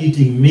 They are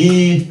eating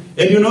meat.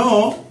 And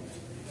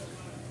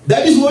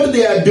that is what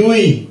they are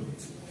doing.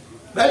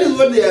 That is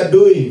what they are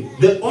doing.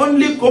 The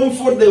only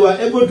comfort they were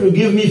able to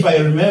give me, if I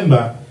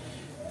remember,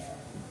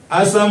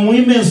 are some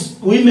women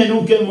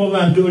who came over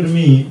and told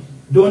me,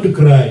 don't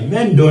cry.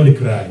 Men don't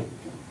cry.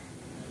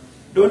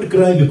 Don't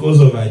cry because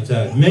of our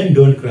child. Men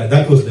don't cry.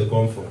 That was the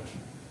comfort.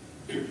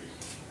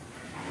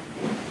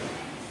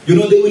 They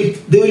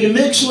will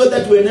make sure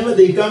that whenever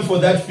they come for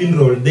that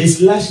funeral, they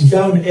slash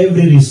down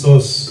every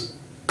resource.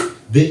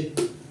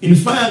 In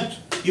fact,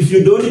 if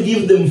you don't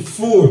give them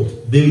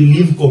food, they will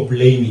leave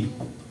complaining.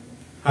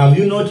 have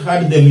you not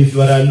heard them, if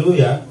you are a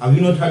lawyer, have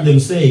you not heard them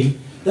saying,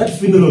 that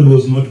funeral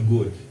was not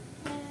good?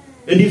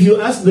 And if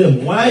you ask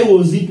them, why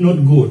was it not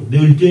good? They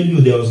will tell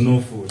you there was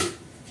no food.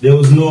 There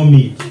was no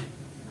meat.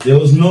 There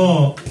was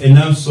no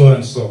enough so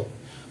and so.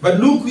 But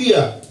look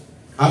here,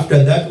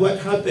 after that, what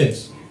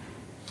happens?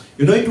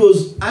 You know, it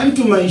was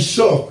unto my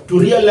shock to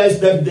realize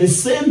that the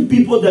same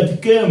people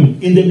that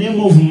came in the name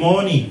of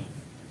mourning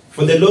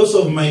for the loss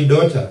of my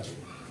daughter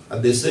are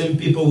the same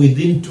people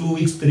within 2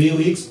 weeks, 3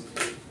 weeks,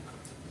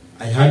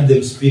 I heard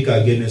them speak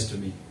against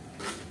me.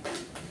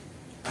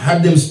 I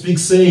heard them speak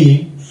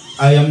saying,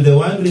 I am the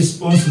one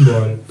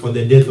responsible for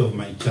the death of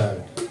my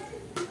child.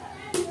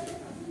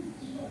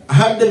 I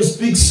heard them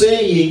speak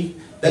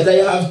saying that I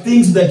have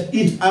things that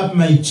eat up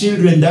my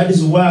children. That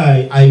is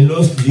why I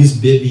lost this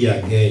baby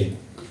again.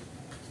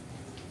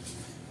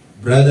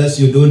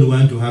 Brothers, you don't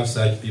want to have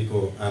such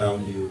people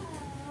around you.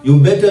 You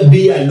better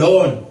be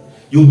alone.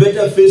 You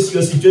better face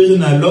your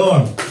situation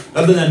alone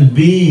rather than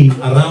being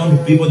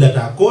around people that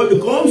are called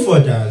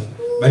comforters.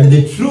 But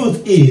the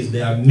truth is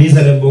they are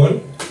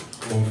miserable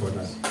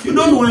comforters. You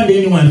don't want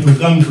anyone to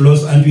come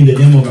close unto in the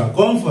name of a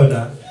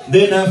comforter.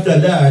 Then after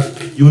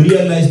that, you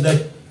realize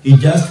that he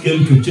just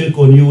came to check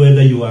on you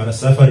whether you are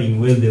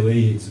suffering well the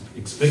way it's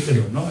expected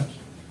or not.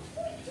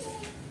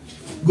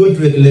 Go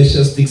to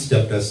Ecclesiastes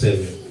chapter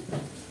 7.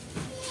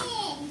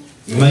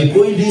 My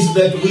point is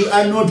that we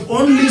are not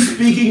only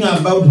speaking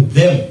about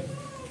them.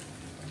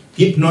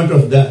 Keep note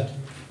of that.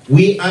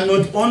 We are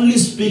not only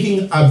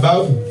speaking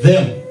about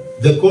them,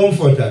 the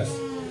comforters,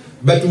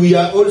 but we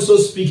are also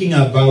speaking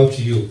about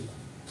you.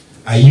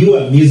 Are you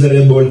a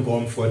miserable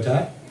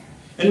comforter?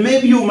 And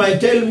maybe you might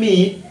tell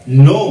me,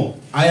 no,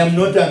 I am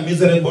not a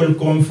miserable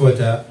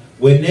comforter.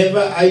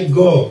 Whenever I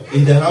go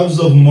in the house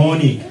of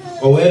mourning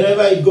or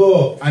wherever I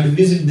go and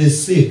visit the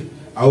sick,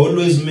 I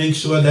always make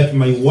sure that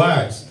my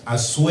words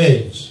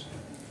assuage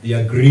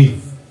their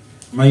grief.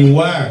 My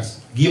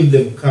words give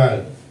them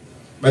calm.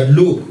 But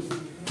look,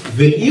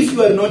 even if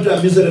you are not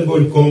a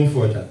miserable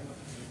comforter,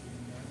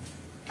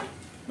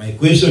 my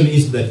question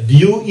is that do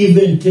you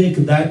even take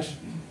that,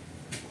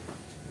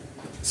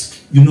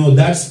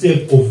 that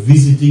step of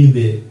visiting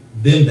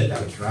them that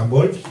are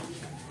troubled?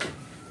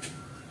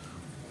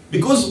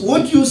 Because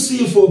what you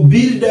see for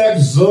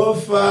Bildad,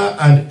 Zophar,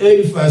 and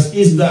Eliphaz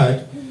is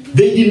that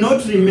they did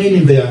not remain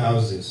in their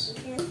houses.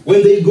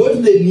 When they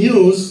got the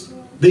news,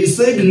 they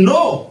said,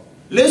 no,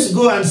 let's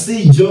go and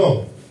see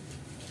Job.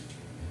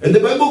 And the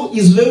Bible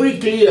is very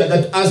clear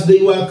that as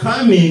they were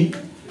coming,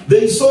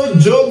 they saw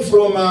Job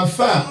from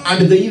afar,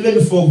 and they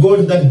even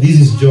forgot that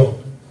this is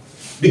Job.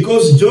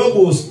 Because Job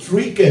was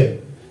stricken.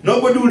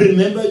 Nobody will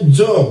remember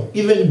Job,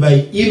 even by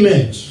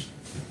image.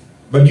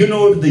 But you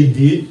know what they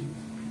did?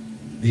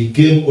 They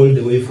came all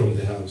the way from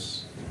the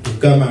house to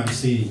come and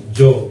see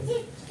Job,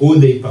 who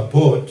they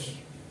purport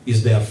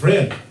is their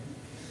friend.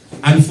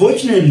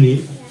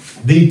 Unfortunately,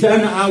 they turn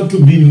out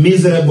to be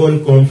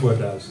miserable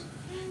comforters.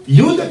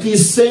 You that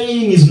is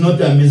saying is not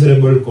a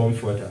miserable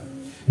comforter.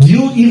 Do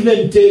you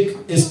even take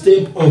a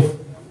step of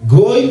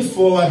going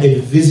forward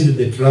and visit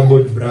the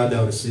troubled brother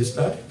or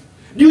sister?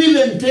 Do you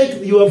even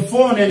take your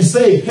phone and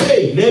say,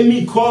 hey, let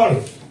me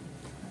call?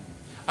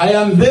 I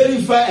am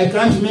very far, I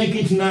can't make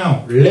it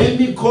now. Let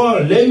me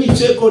call, let me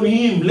check on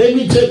him, let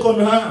me check on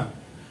her.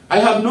 I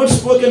have not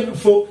spoken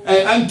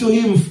unto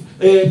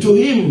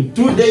him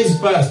 2 days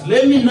past.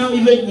 Let me now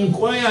even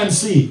inquire and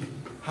see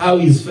how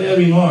he's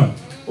faring on.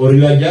 Or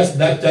you are just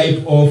that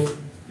type of,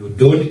 you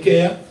don't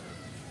care,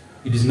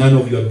 it is none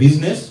of your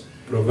business,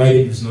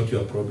 provided it's not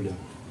your problem.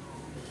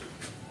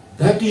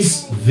 That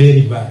is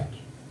very bad.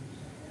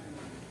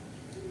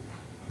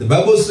 The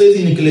Bible says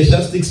in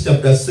Ecclesiastes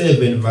chapter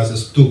 7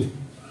 verses 2.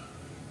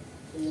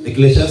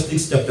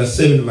 Ecclesiastes chapter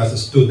 7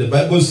 verses 2. The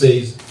Bible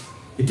says,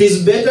 it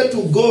is better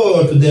to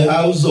go to the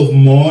house of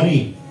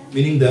mourning,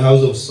 meaning the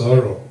house of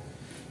sorrow,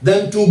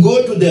 than to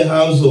go to the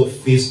house of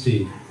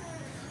feasting.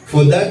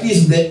 For that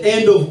is the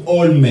end of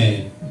all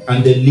men,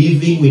 and the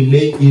living will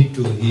lay it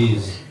to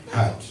his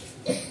heart.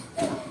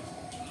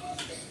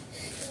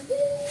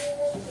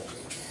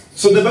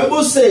 So the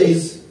Bible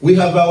says, we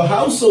have our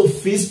house of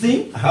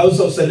feasting, a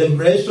house of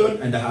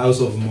celebration, and a house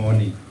of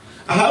mourning.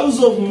 A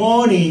house of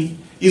mourning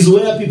is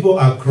where people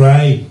are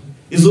crying,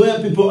 is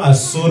where people are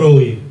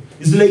sorrowing.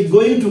 It's like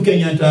going to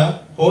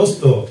Kenyatta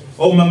Hostel,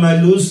 or Mama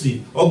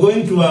Lucy, or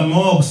going to a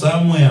morgue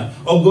somewhere,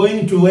 or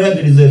going to where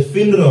there is a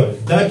funeral.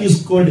 That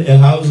is called a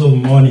house of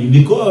mourning,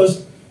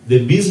 because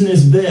the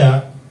business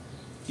there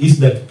is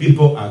that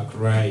people are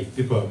crying,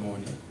 people are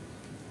mourning.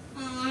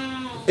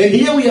 And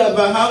here we have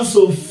a house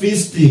of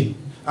feasting,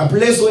 a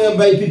place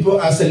whereby people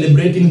are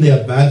celebrating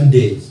their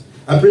birthdays,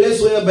 a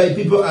place whereby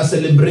people are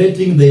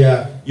celebrating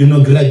their,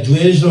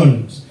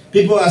 graduations.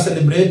 People are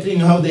celebrating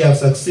how they have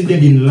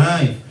succeeded in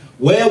life.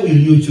 Where will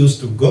you choose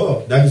to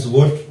go? That is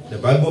what the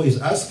Bible is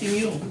asking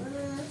you.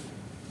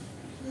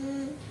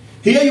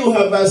 Here you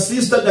have a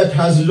sister that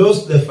has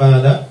lost the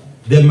father,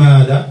 the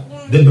mother,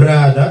 the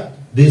brother,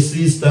 the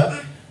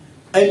sister.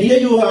 And here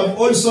you have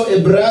also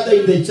a brother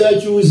in the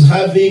church who is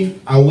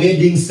having a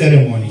wedding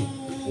ceremony.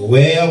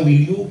 Where will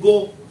you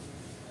go?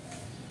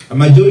 A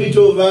majority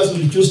of us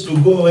will choose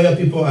to go where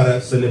people are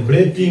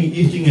celebrating,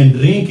 eating and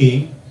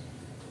drinking,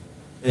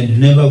 and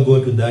never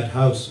go to that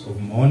house of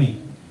mourning.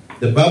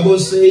 The Bible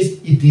says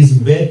it is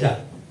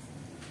better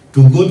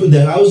to go to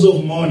the house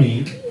of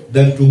mourning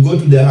than to go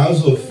to the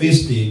house of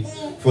feasting,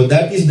 for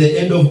that is the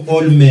end of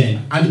all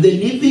men, and the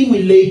living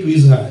will lay to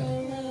his heart.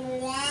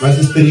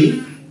 Verse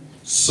 3,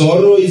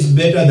 sorrow is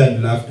better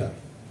than laughter,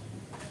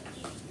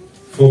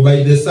 for by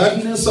the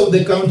sadness of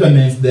the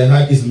countenance the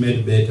heart is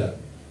made better.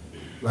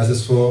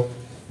 Verses 4,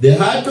 the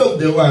heart of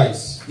the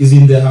wise is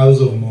in the house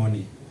of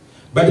mourning,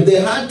 but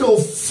the heart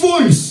of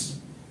fools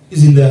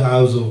is in the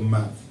house of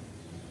mirth.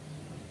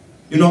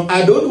 You know,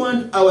 I don't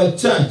want our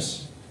church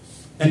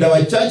and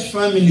our church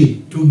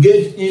family to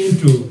get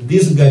into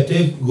this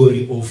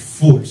category of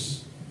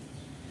fools.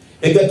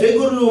 A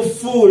category of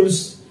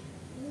fools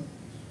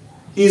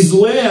is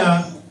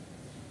where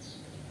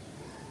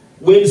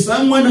when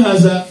someone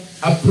has a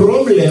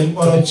problem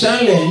or a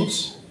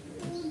challenge,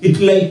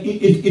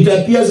 it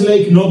appears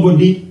like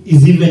nobody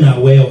is even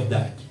aware of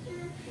that.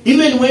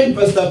 Even when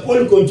Pastor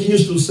Paul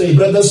continues to say,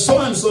 brother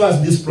so-and-so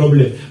has this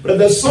problem,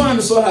 brother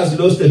so-and-so has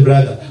lost a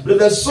brother,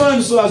 brother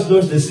so-and-so has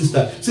lost a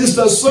sister,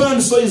 sister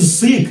so-and-so is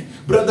sick,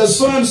 brother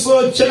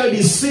so-and-so child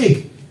is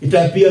sick, it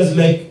appears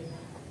like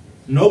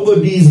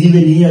nobody is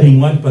even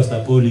hearing what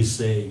Pastor Paul is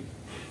saying.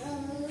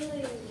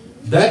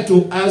 That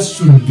to us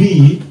should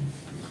be,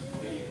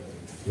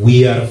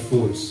 we are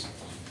fools.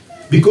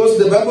 Because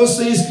the Bible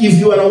says, if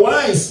you are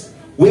wise,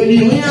 when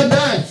you hear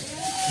that,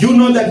 you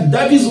know that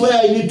that is where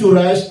I need to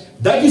rush,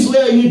 that is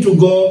where I need to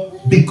go,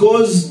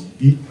 because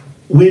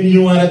when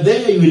you are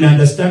there, you will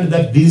understand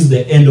that this is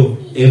the end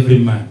of every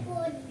man.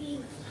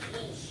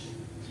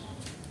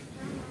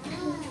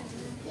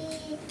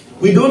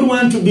 We don't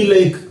want to be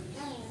like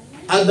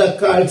other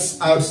cults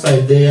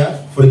outside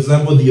there. For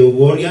example, the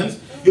Oworians.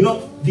 You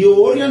know, the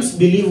Oworians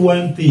believe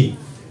one thing,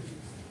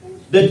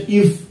 that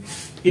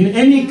if in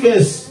any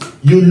case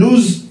you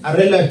lose a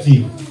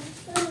relative,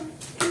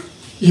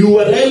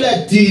 your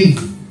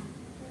relative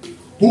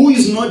who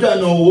is not an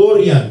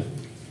Oworian,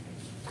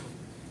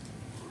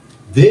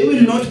 they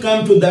will not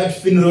come to that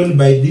funeral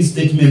by this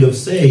statement of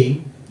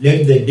saying,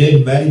 let the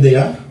dead bury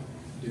their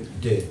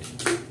dead.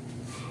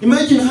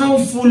 Imagine how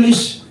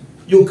foolish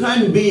you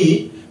can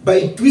be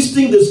by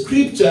twisting the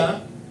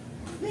scripture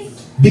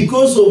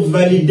because of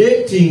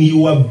validating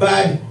your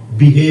bad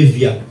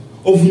behavior,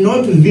 of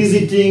not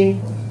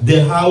visiting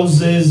the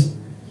houses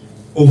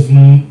of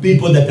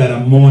people that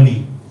are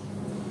mourning.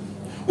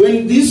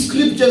 When this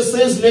scripture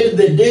says, let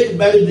the dead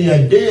bury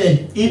their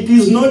dead, it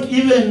is not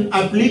even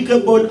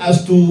applicable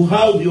as to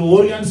how the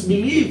Oworians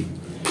believe,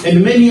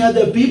 and many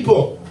other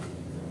people.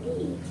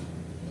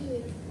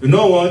 You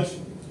know what?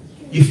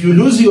 If you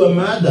lose your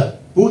mother,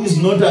 who is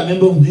not a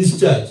member of this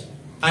church,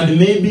 and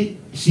maybe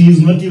she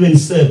is not even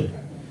saved,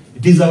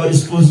 it is our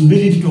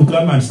responsibility to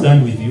come and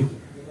stand with you.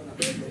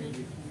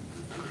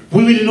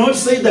 We will not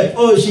say that,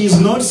 oh, she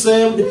is not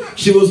saved,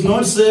 she was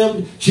not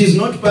saved, she is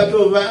not part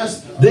of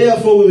us,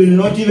 therefore we will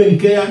not even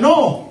care.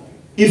 No.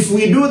 If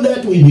we do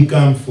that, we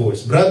become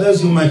fools.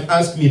 Brothers, you might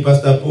ask me,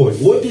 Pastor Paul,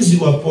 what is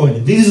your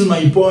point? This is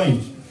my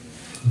point.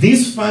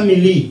 This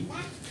family,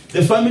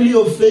 the family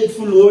of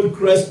Faithful Lord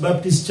Christ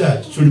Baptist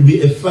Church, should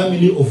be a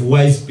family of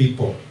wise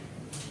people.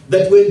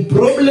 That when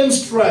problem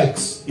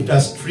strikes, it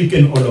has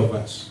stricken all of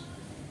us.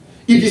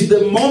 It is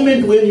the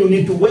moment when you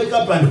need to wake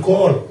up and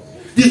call.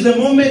 It is the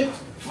moment.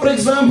 For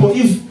example,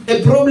 if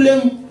a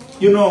problem,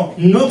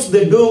 knocks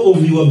the door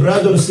of your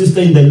brother or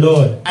sister in the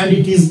Lord, and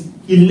it is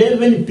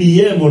 11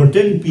 p.m. or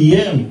 10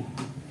 p.m.,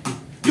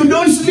 you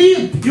don't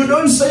sleep. You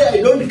don't say,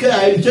 I don't care,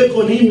 I'll check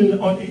on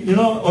him,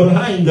 or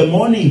her in the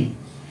morning.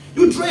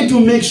 You try to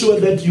make sure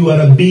that you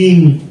are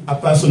being a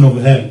person of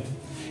help.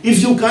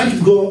 If you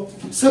can't go,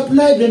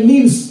 supply the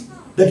means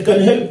that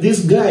can help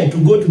this guy to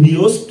go to the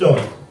hospital,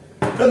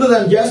 rather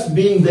than just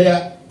being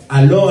there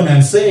alone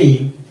and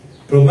saying,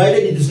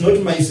 provided it is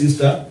not my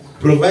sister,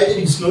 provided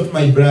it is not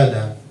my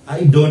brother,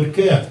 I don't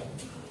care.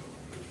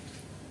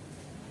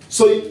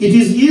 So it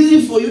is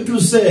easy for you to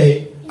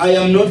say, I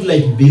am not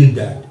like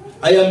Bildad,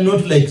 I am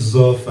not like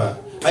Zophar,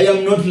 I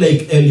am not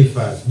like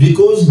Eliphaz,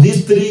 because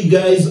these three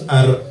guys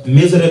are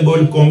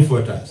miserable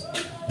comforters.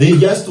 They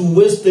just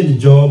wasted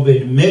Job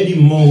and made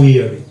him more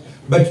weary.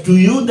 But to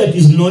you that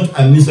is not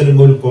a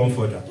miserable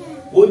comforter,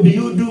 what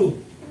do?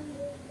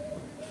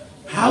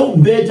 How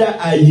better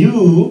are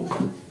you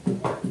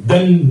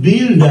than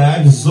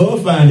Bildad,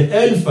 Zophar, and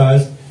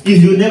Eliphaz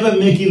if you never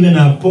make even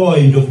a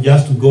point of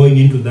just going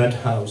into that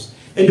house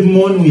and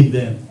mourn with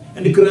them,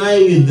 and cry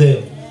with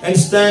them, and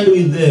stand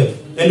with them,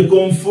 and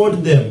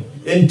comfort them,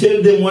 and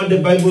tell them what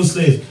the Bible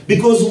says?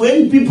 Because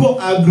when people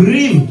are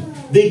grieved,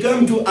 they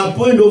come to a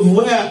point of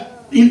where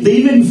they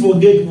even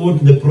forget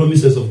what the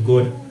promises of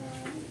God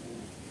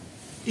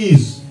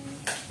is.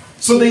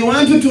 So they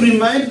want you to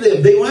remind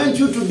them. They want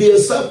you to be a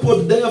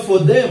support there for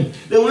them.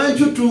 They want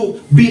you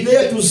to be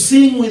there to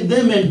sing with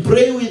them and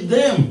pray with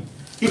them.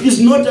 It is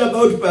not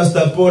about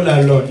Pastor Paul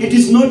alone. It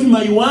is not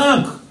my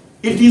work.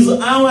 It is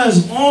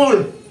ours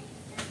all.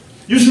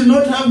 You should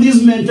not have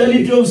this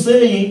mentality of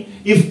saying,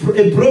 if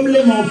a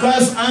problem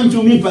occurs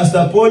unto me,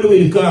 Pastor Paul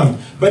will come.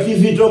 But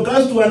if it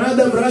occurs to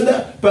another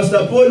brother,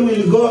 Pastor Paul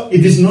will go.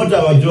 It is not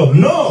our job.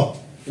 No.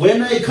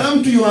 When I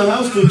come to your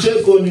house to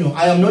check on you,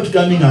 I am not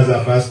coming as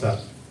a pastor.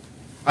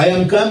 I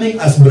am coming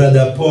as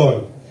Brother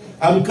Paul.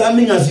 I'm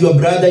coming as your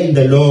brother in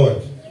the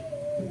Lord.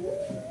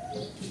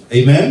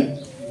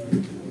 Amen?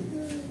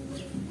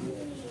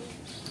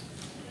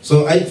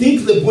 So I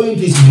think the point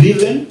is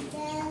driven,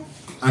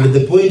 and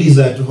the point is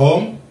at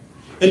home.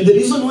 And the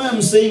reason why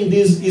I'm saying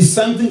this is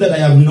something that I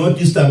have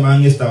noticed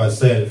amongst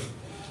ourselves.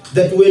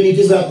 That when it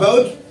is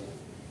about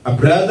a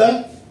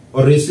brother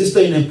or a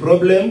sister in a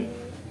problem,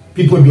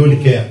 people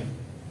don't care.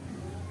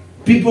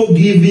 People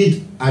give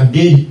it a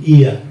dead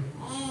ear.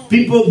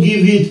 People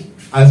give it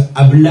as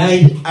a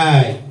blind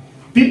eye.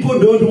 People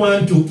don't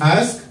want to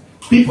ask.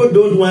 People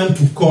don't want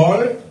to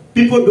call.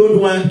 People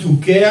don't want to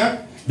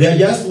care. They are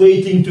just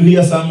waiting to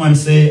hear someone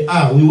say,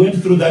 we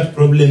went through that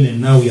problem and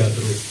now we are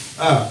through.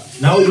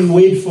 Now you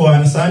wait for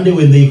on Sunday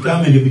when they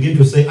come and you begin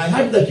to say, I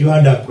heard that you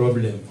had a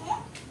problem.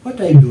 What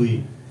are you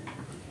doing?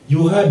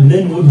 You heard,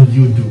 then what did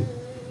you do?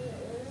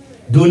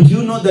 Don't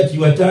you know that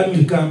your time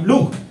will come?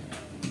 Look,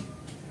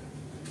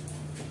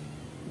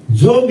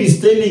 Job is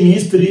telling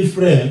his 3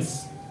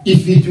 friends,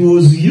 if it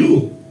was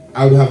you,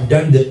 I would have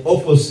done the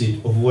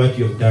opposite of what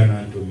you have done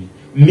unto me.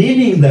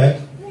 Meaning that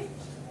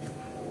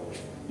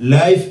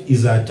life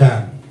is a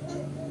turn.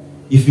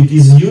 If it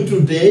is you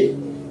today,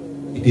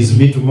 it is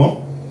me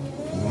tomorrow.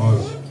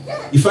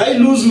 If I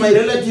lose my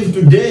relative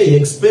today,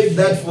 expect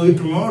that for you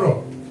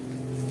tomorrow.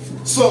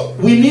 So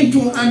we need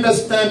to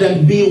understand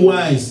and be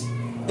wise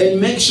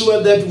and make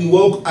sure that we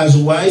walk as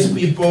wise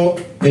people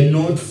and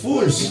not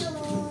fools.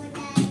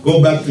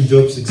 Go back to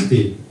Job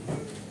 16.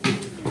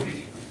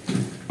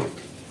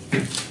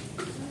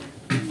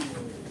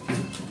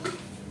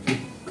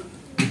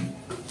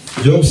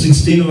 Job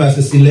 16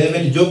 verses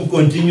 11, Job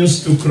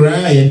continues to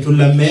cry and to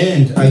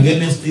lament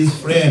against his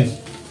friends.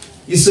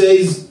 He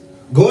says,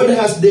 God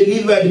has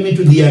delivered me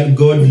to the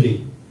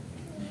ungodly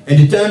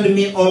and turned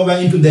me over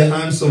into the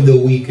hands of the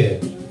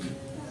wicked.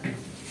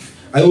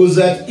 I was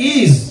at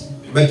ease,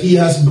 but he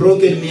has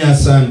broken me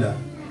asunder.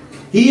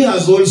 He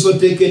has also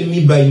taken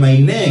me by my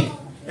neck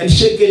and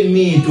shaken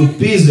me to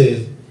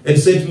pieces and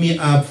set me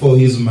up for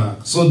his mark.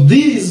 So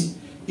this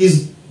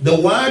is the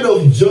word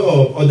of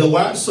Job, or the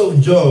words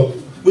of Job,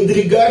 with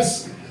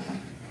regards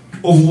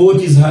of what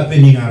is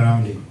happening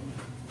around him.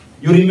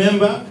 You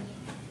remember,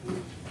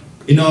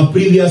 in our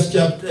previous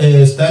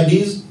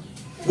studies,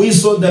 we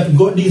saw that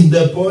God is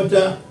the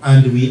potter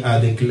and we are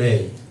the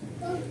clay.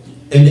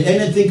 And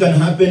anything can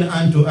happen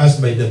unto us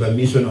by the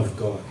permission of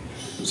God.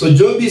 So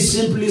Job is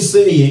simply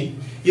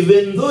saying,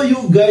 even though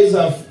you guys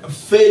have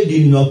failed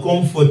in your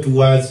comfort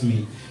towards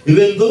me,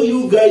 even though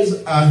you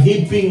guys are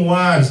heaping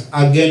words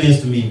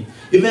against me,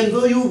 even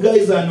though you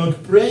guys are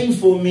not praying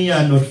for me,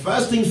 are not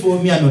fasting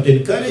for me, are not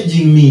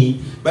encouraging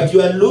me, but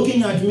you are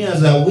looking at me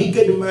as a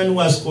wicked man who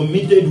has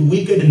committed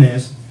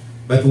wickedness,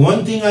 but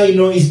one thing I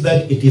know is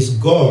that it is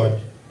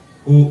God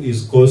who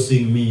is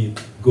causing me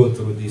to go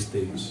through these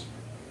things.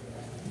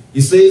 He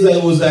says, I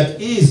was at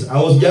ease,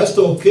 I was just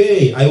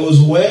okay, I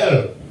was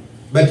well,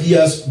 but he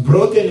has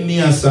broken me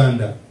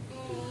asunder.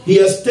 He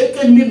has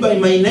taken me by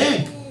my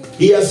neck.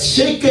 He has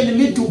shaken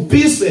me to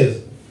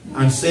pieces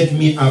and set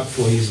me up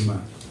for his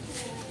mark.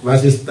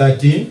 Verses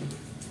 13.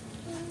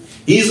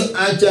 His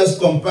archers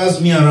compass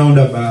me around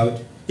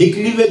about. He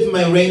cleaveth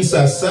my reins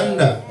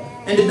asunder,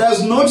 and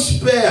does not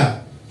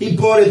spare. He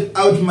poureth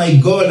out my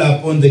gall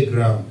upon the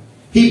ground.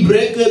 He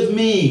breaketh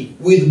me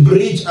with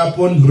breach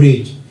upon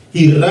breach.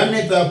 He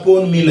runneth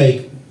upon me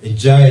like a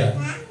giant.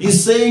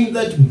 He's saying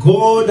that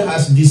God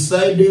has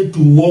decided to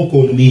walk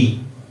on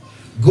me.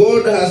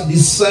 God has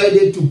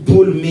decided to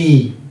pull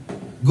me.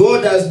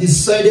 God has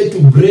decided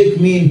to break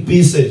me in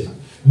pieces.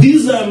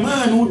 This is a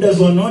man who does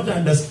not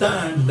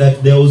understand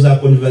that there was a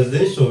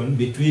conversation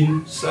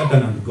between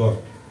Satan and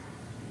God.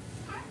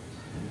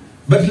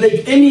 But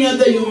like any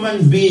other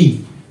human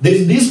being, there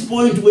is this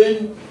point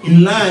when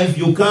in life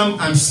you come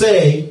and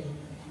say,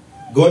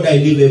 God, I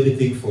leave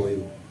everything for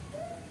you.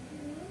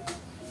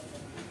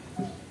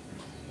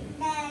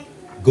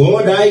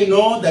 God, I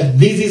know that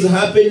this is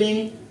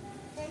happening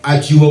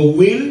at your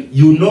will.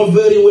 You know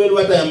very well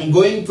what I am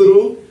going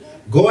through.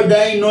 God,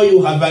 I know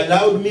you have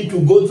allowed me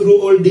to go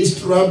through all this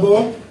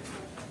trouble.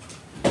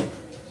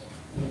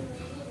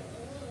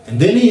 And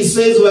then he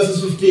says,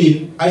 verse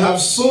 15, I have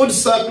sewed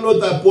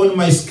sackcloth upon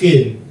my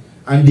skin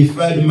and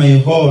defiled my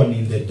horn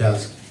in the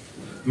dust.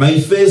 My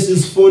face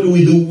is full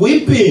with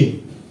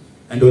weeping,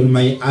 and on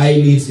my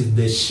eyelids is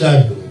the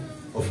shadow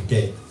of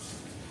death.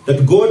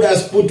 That God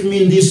has put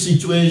me in this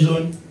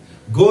situation.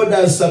 God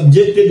has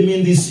subjected me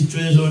in this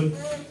situation.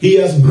 He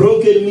has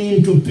broken me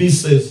into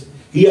pieces.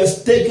 He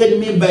has taken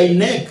me by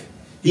neck.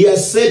 He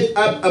has set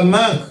up a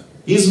mark.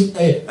 He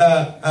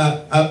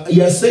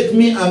has set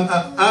me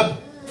up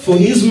for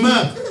his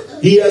mark.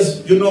 He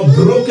has,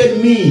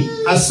 broken me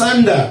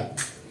asunder.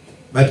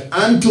 But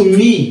unto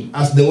me,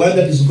 as the one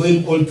that is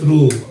going all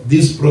through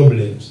these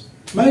problems,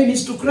 Mine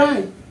is to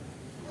cry.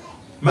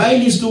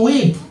 Mine is to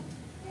weep.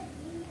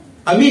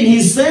 I mean,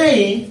 he's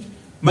saying,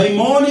 my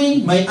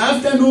morning, my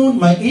afternoon,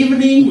 my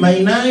evening, my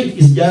night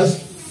is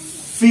just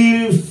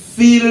filled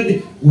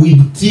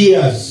with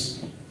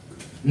tears.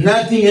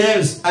 Nothing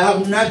else. I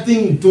have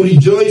nothing to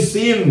rejoice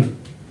in.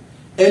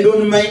 And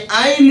on my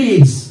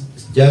eyelids,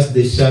 it's just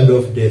the shadow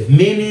of death.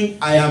 Meaning,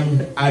 I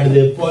am at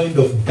the point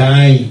of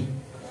dying.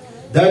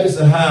 That is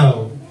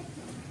how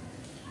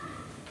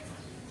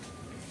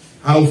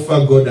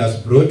far God has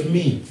brought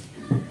me.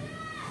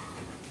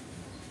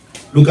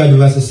 Look at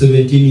verse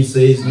 17, it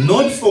says,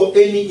 not for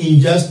any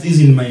injustice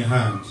in my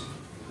hands,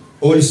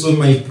 also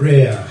my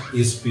prayer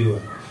is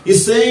pure.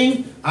 He's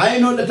saying, I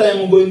know that I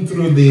am going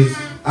through this.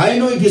 I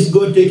know it is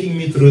God taking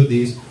me through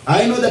this.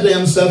 I know that I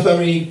am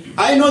suffering.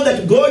 I know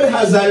that God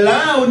has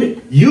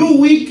allowed you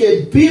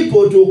wicked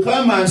people to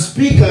come and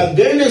speak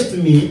against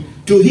me,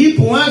 to heap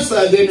words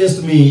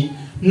against me,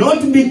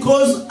 not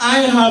because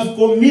I have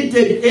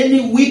committed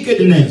any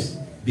wickedness,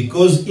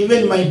 because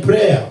even my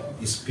prayer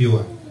is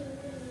pure.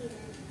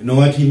 You know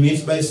what he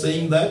means by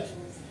saying that?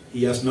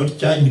 He has not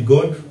charged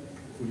God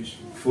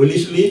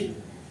foolishly,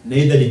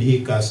 neither did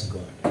he curse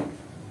God.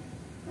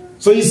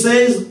 So he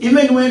says,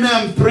 even when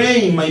I'm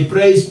praying, my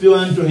prayer is pure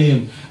unto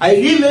him. I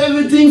leave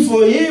everything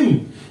for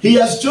him. He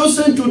has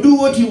chosen to do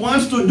what he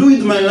wants to do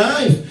with my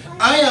life.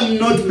 I am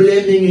not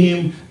blaming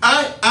him.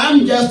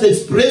 I'm just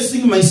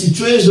expressing my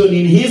situation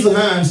in his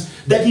hands,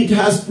 that it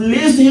has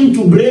pleased him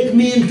to break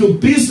me into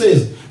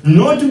pieces.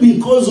 Not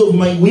because of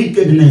my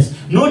wickedness,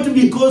 not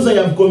because I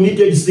have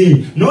committed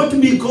sin, not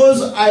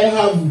because I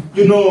have,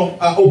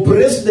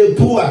 oppressed the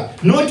poor,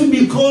 not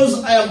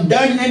because I have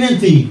done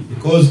anything,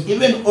 because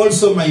even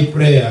also my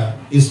prayer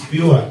is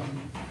pure.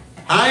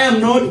 I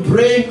am not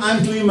praying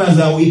unto him as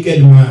a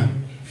wicked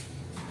man.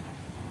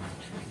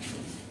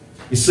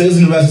 It says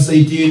in verse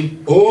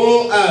 18,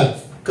 O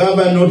earth,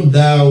 cover not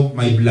thou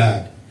my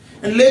blood,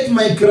 and let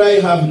my cry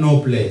have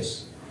no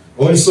place.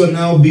 Also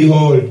now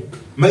behold,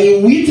 my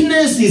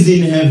witness is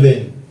in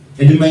heaven,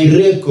 and my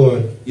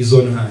record is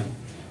on high.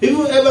 If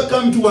you ever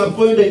come to a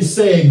point and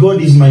say,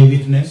 God is my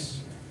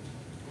witness,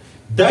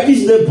 that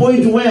is the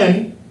point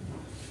when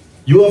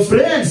your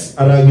friends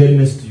are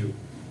against you.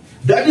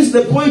 That is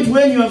the point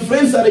when your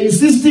friends are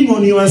insisting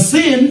on your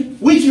sin,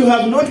 which you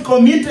have not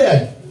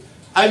committed,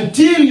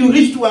 until you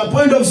reach to a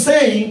point of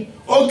saying,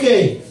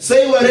 okay,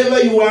 say whatever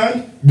you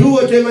want, do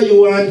whatever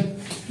you want.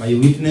 My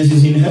witness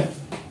is in heaven.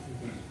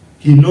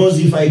 He knows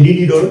if I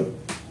did it or not.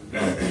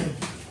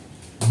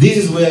 This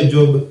is where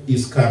Job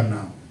is come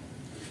now.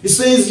 He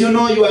says, you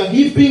are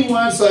heaping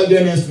words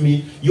against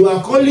me. You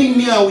are calling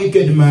me a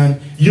wicked man.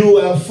 You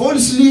are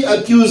falsely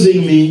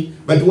accusing me.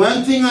 But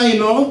one thing I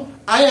know,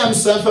 I am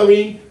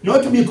suffering,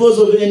 not because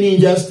of any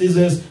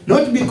injustices,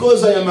 not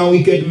because I am a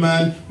wicked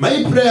man.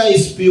 My prayer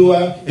is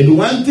pure. And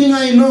one thing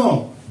I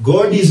know,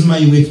 God is my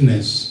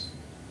witness.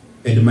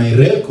 And my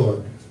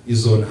record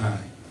is on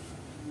high.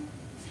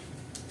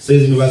 It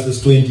says in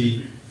verses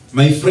 20,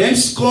 my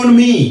friends scorn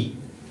me,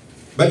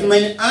 but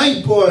mine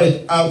eye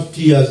poureth out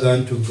tears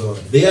unto God.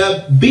 They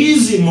are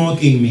busy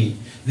mocking me.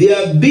 They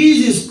are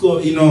busy,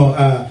 speaking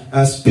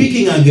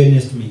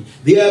against me.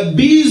 They are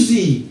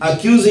busy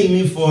accusing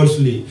me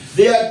falsely.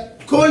 They are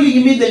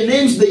calling me the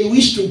names they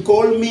wish to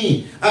call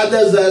me.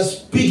 Others are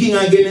speaking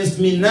against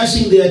me,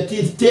 gnashing their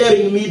teeth,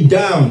 tearing me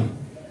down.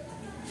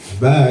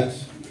 But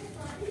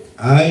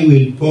I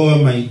will pour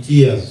my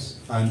tears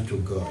unto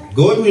God.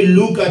 God will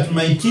look at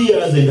my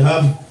tears and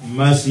have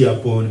mercy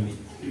upon me.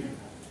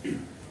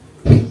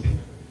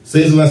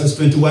 Says verses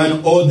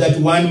 21, oh, that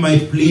one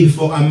might plead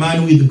for a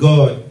man with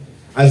God,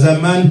 as a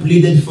man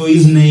pleaded for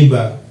his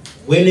neighbor.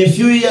 When a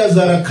few years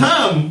are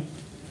come,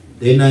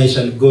 then I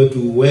shall go the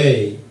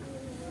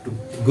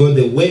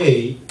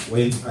way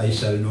whence I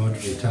shall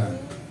not return.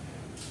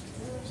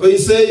 So he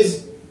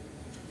says,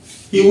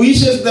 he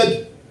wishes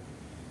that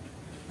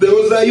there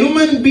was a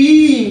human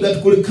being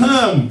that could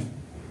come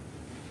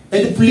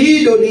and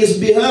plead on his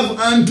behalf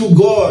unto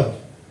God.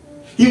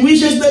 He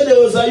wishes that there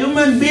was a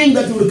human being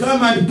that would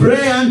come and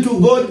pray unto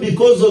God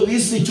because of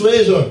his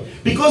situation.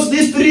 Because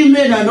these three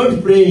men are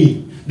not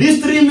praying.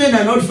 These three men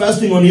are not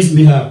fasting on his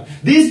behalf.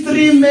 These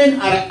three men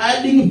are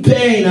adding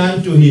pain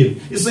unto him.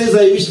 He says,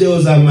 I wish there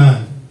was a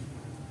man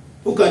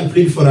who can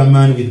plead for a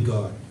man with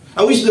God.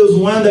 I wish there was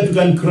one that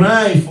can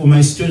cry for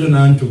my situation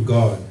unto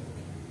God.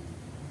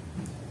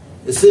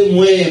 The same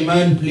way a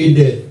man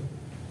pleaded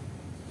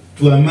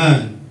to a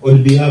man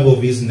on behalf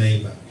of his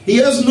neighbor. He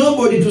has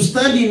nobody to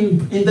stand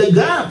in the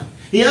gap.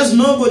 He has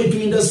nobody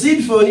to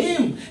intercede for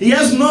him. He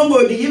has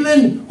nobody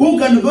even who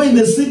can go in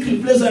the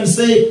secret place and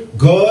say,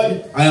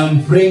 God, I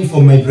am praying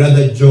for my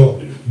brother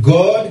Job.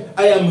 God,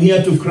 I am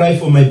here to cry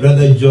for my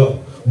brother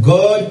Job.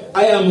 God,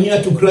 I am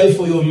here to cry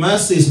for your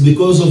mercies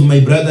because of my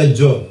brother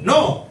Job.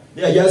 No,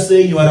 they are just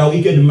saying you are a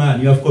wicked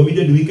man. You have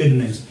committed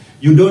wickedness.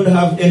 You don't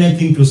have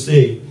anything to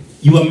say.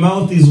 Your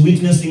mouth is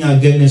witnessing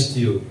against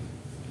you.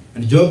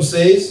 And Job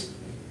says,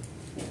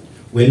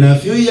 when a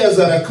few years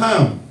are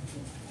come,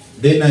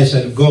 then I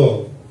shall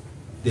go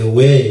the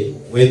way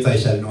whence I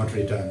shall not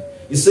return.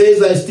 He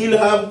says, I still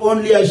have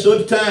only a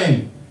short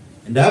time.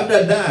 And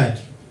after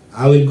that,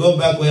 I will go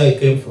back where I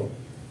came from.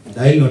 And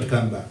I will not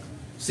come back.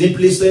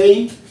 Simply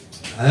saying,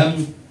 I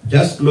am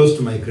just close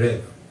to my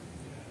grave.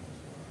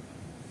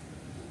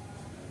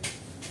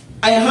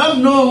 I have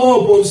no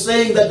hope of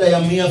saying that I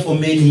am here for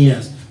many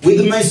years.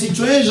 With my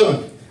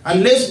situation,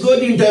 unless God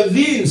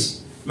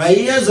intervenes, my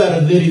years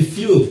are very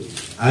few.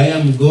 I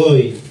am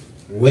going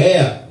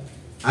where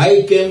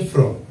I came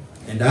from.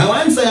 And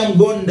once I am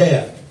gone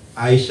there,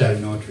 I shall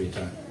not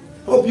return.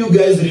 Hope you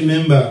guys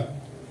remember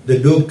the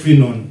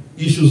doctrine on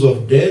issues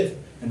of death.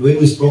 And when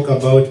we spoke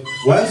about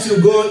once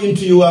you go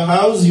into your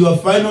house, your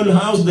final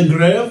house, the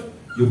grave,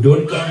 you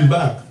don't come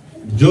back.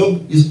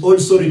 Job is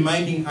also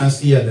reminding us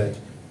here that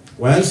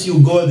once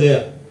you go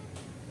there,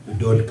 you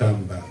don't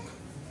come back.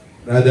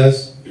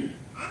 Brothers,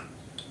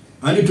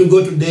 I need to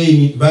go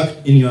today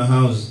back in your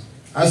house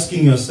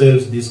asking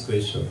yourselves these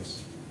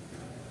questions.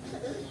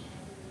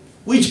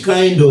 Which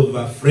kind of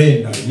a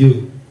friend are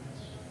you?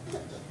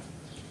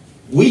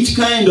 Which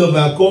kind of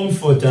a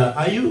comforter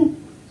are you?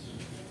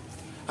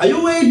 Are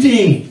you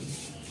waiting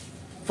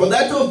for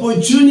that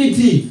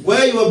opportunity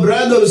where your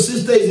brother or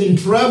sister is in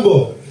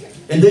trouble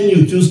and then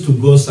you choose to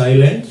go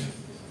silent?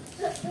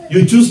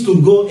 You choose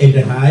to go and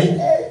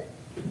hide?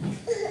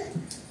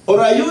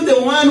 Or are you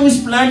the one who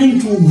is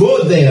planning to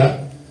go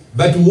there,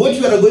 but what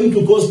you are going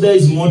to cause there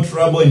is more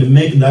trouble and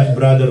make that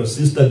brother or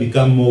sister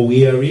become more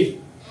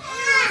weary?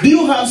 Do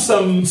you have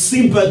some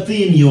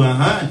sympathy in your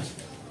heart?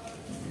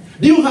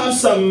 Do you have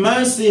some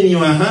mercy in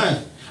your heart?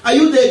 Are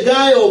you the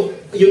guy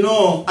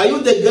are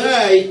you the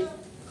guy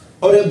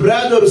or a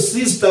brother or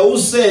sister who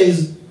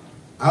says,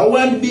 I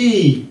want to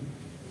be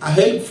a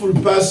helpful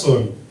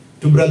person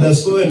to brother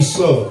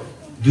so-and-so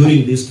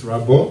during this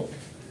trouble?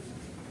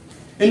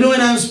 And when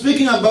I'm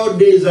speaking about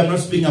this, I'm not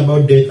speaking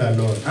about death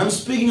alone. I'm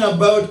speaking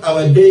about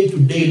our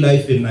day-to-day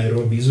life in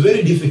Nairobi. It's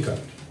very difficult.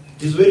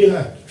 It's very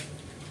hard.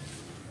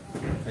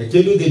 I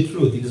tell you the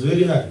truth, it is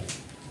very hard.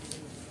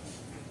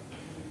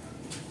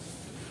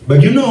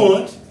 But you know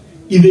what?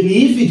 Even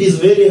if it is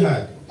very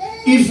hard,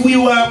 if we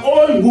were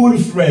all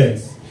good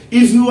friends,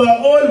 if we were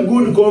all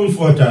good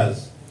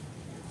comforters,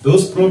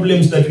 those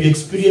problems that we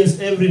experience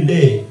every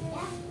day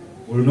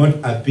will not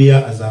appear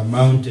as a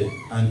mountain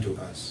unto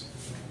us.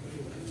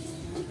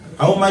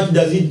 How much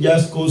does it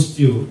just cost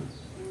you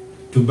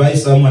to buy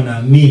someone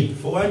a meal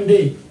for one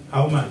day?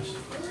 How much?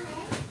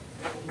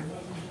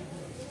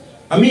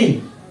 I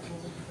mean,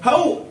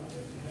 how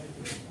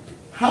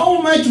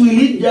much will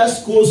it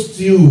just cost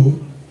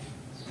you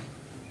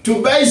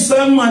to buy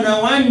someone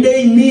a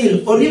one-day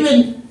meal, or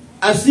even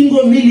a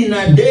single meal in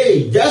a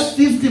day, just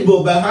 50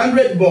 bob,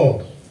 100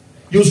 bob?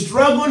 You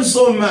struggle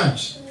so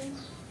much.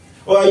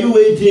 Or are you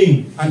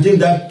waiting until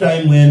that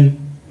time when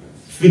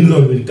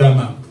funeral will come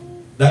up?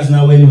 That's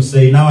now when you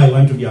say, now I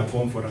want to be a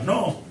comforter.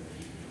 No.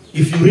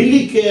 If you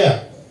really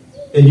care,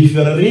 and if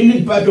you are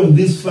really part of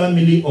this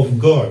family of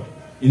God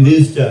in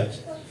this church,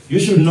 you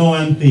should know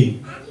one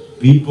thing.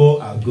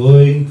 People are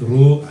going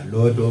through a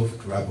lot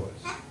of troubles.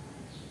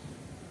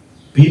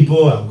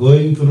 People are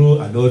going through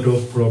a lot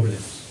of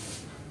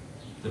problems.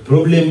 The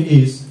problem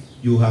is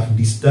you have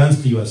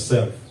distanced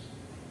yourself.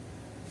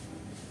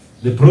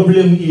 The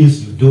problem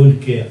is you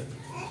don't care.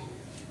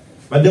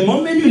 But the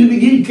moment you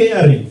begin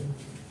caring,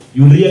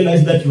 you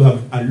realize that you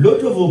have a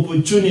lot of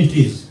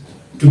opportunities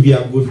to be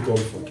a good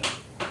comforter.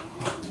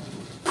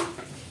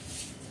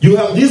 You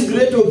have this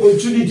great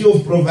opportunity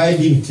of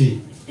providing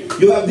tea.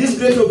 You have this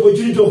great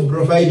opportunity of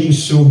providing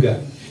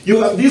sugar.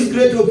 You have this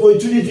great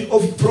opportunity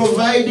of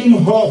providing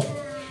hope.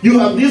 You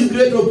have this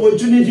great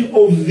opportunity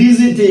of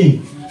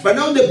visiting. But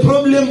now the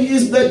problem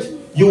is that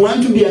you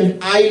want to be an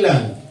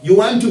island. You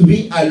want to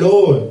be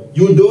alone.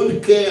 You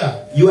don't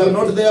care. You are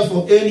not there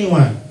for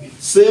anyone,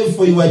 save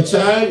for your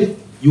child,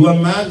 your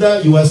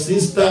mother, your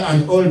sister,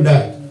 and all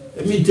that.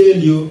 Let me tell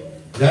you,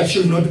 that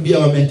should not be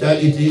our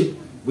mentality.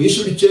 We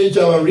should change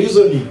our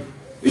reasoning.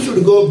 We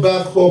should go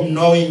back home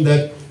knowing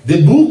that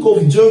the book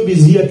of Job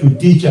is here to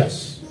teach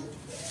us.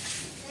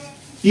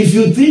 If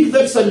you think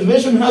that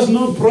salvation has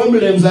no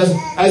problems,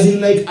 as in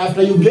like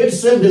after you get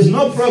saved, there's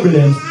no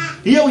problems.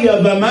 Here we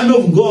have a man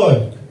of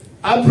God,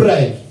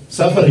 upright,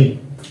 suffering.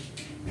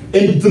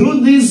 And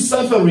through these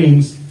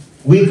sufferings,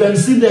 we can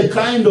see the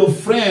kind of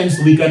friends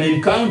we can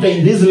encounter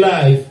in this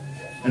life.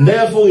 And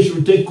therefore we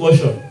should take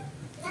caution.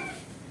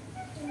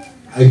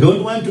 I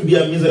don't want to be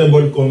a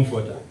miserable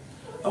comforter.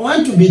 I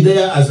want to be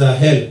there as a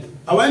help.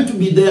 I want to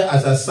be there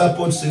as a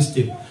support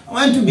system. I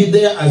want to be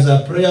there as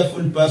a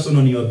prayerful person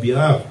on your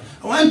behalf.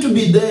 I want to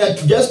be there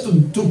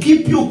to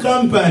keep you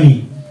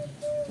company.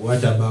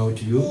 What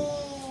about you?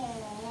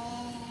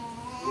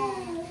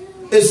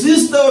 A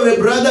sister or a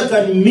brother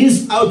can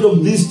miss out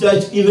of this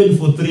church even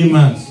for 3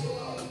 months.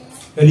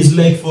 And it's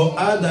like for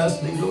others,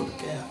 they don't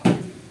care.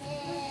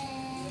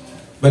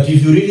 But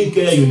if you really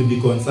care, you will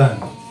be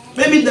concerned.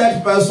 Maybe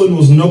that person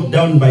was knocked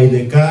down by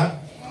the car,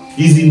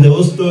 is in the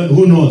hospital,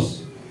 who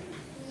knows?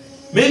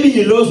 Maybe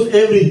he lost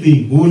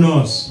everything, who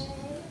knows?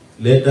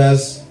 Let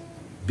us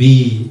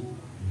be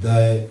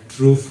the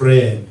true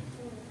friend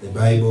the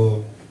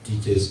Bible teaches.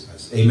 teaches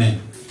us.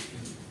 Amen.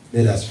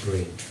 Let us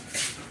pray.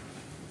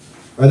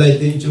 Father, I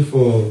thank you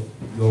for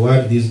your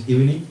word this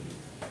evening.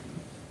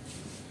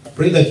 I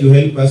pray that you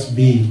help us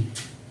be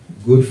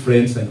good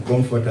friends and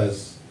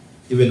comforters,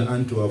 even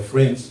unto our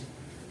friends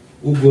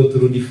who go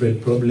through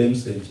different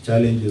problems and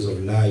challenges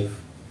of life.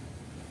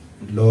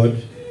 Lord,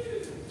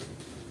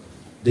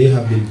 they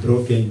have been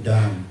broken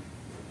down.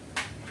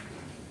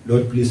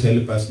 Lord, please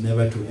help us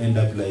never to end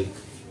up like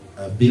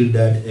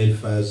Bildad,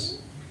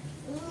 Eliphaz,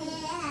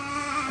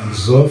 and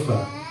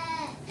Zophar,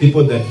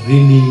 people that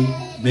really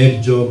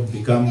made Job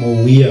become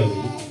more weary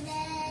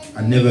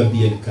and never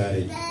be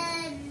encouraged.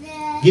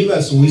 Give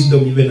us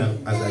wisdom even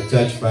as a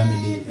church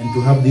family, and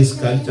to have this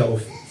culture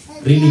of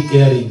really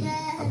caring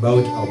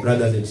about our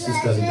brothers and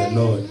sisters in the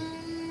Lord,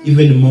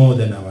 even more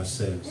than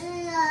ourselves.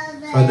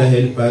 Father,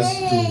 help us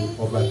to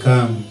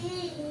overcome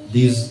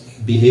this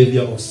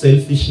behavior of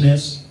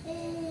selfishness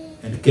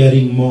and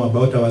caring more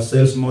about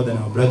ourselves more than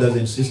our brothers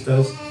and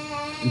sisters,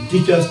 and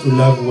teach us to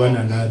love one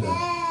another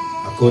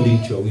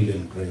according to your will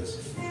and grace.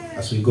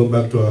 As we go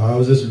back to our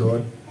houses,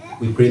 Lord,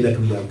 we pray that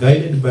we are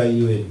guided by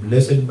you and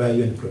blessed by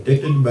you and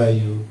protected by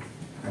you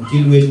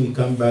until when we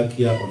come back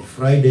here on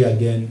Friday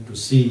again to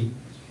see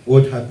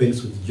what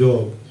happens with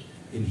Job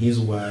in his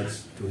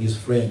words to his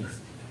friends.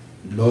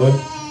 Lord,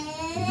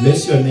 we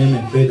bless your name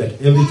and pray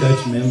that every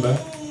church member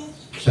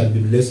shall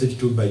be blessed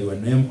too by your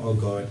name, O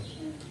God.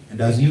 And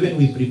as even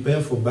we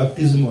prepare for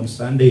baptism on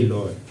Sunday,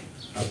 Lord,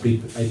 I pray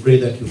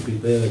that you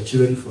prepare the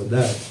children for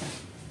that.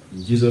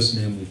 In Jesus'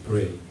 name we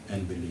pray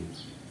and believe.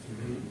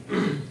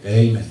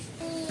 Amen.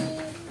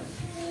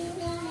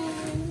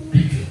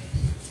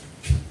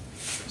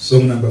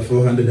 Song number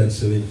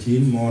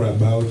 417, More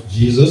About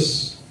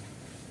Jesus.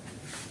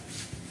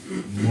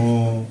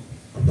 More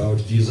about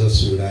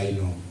Jesus will I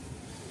know.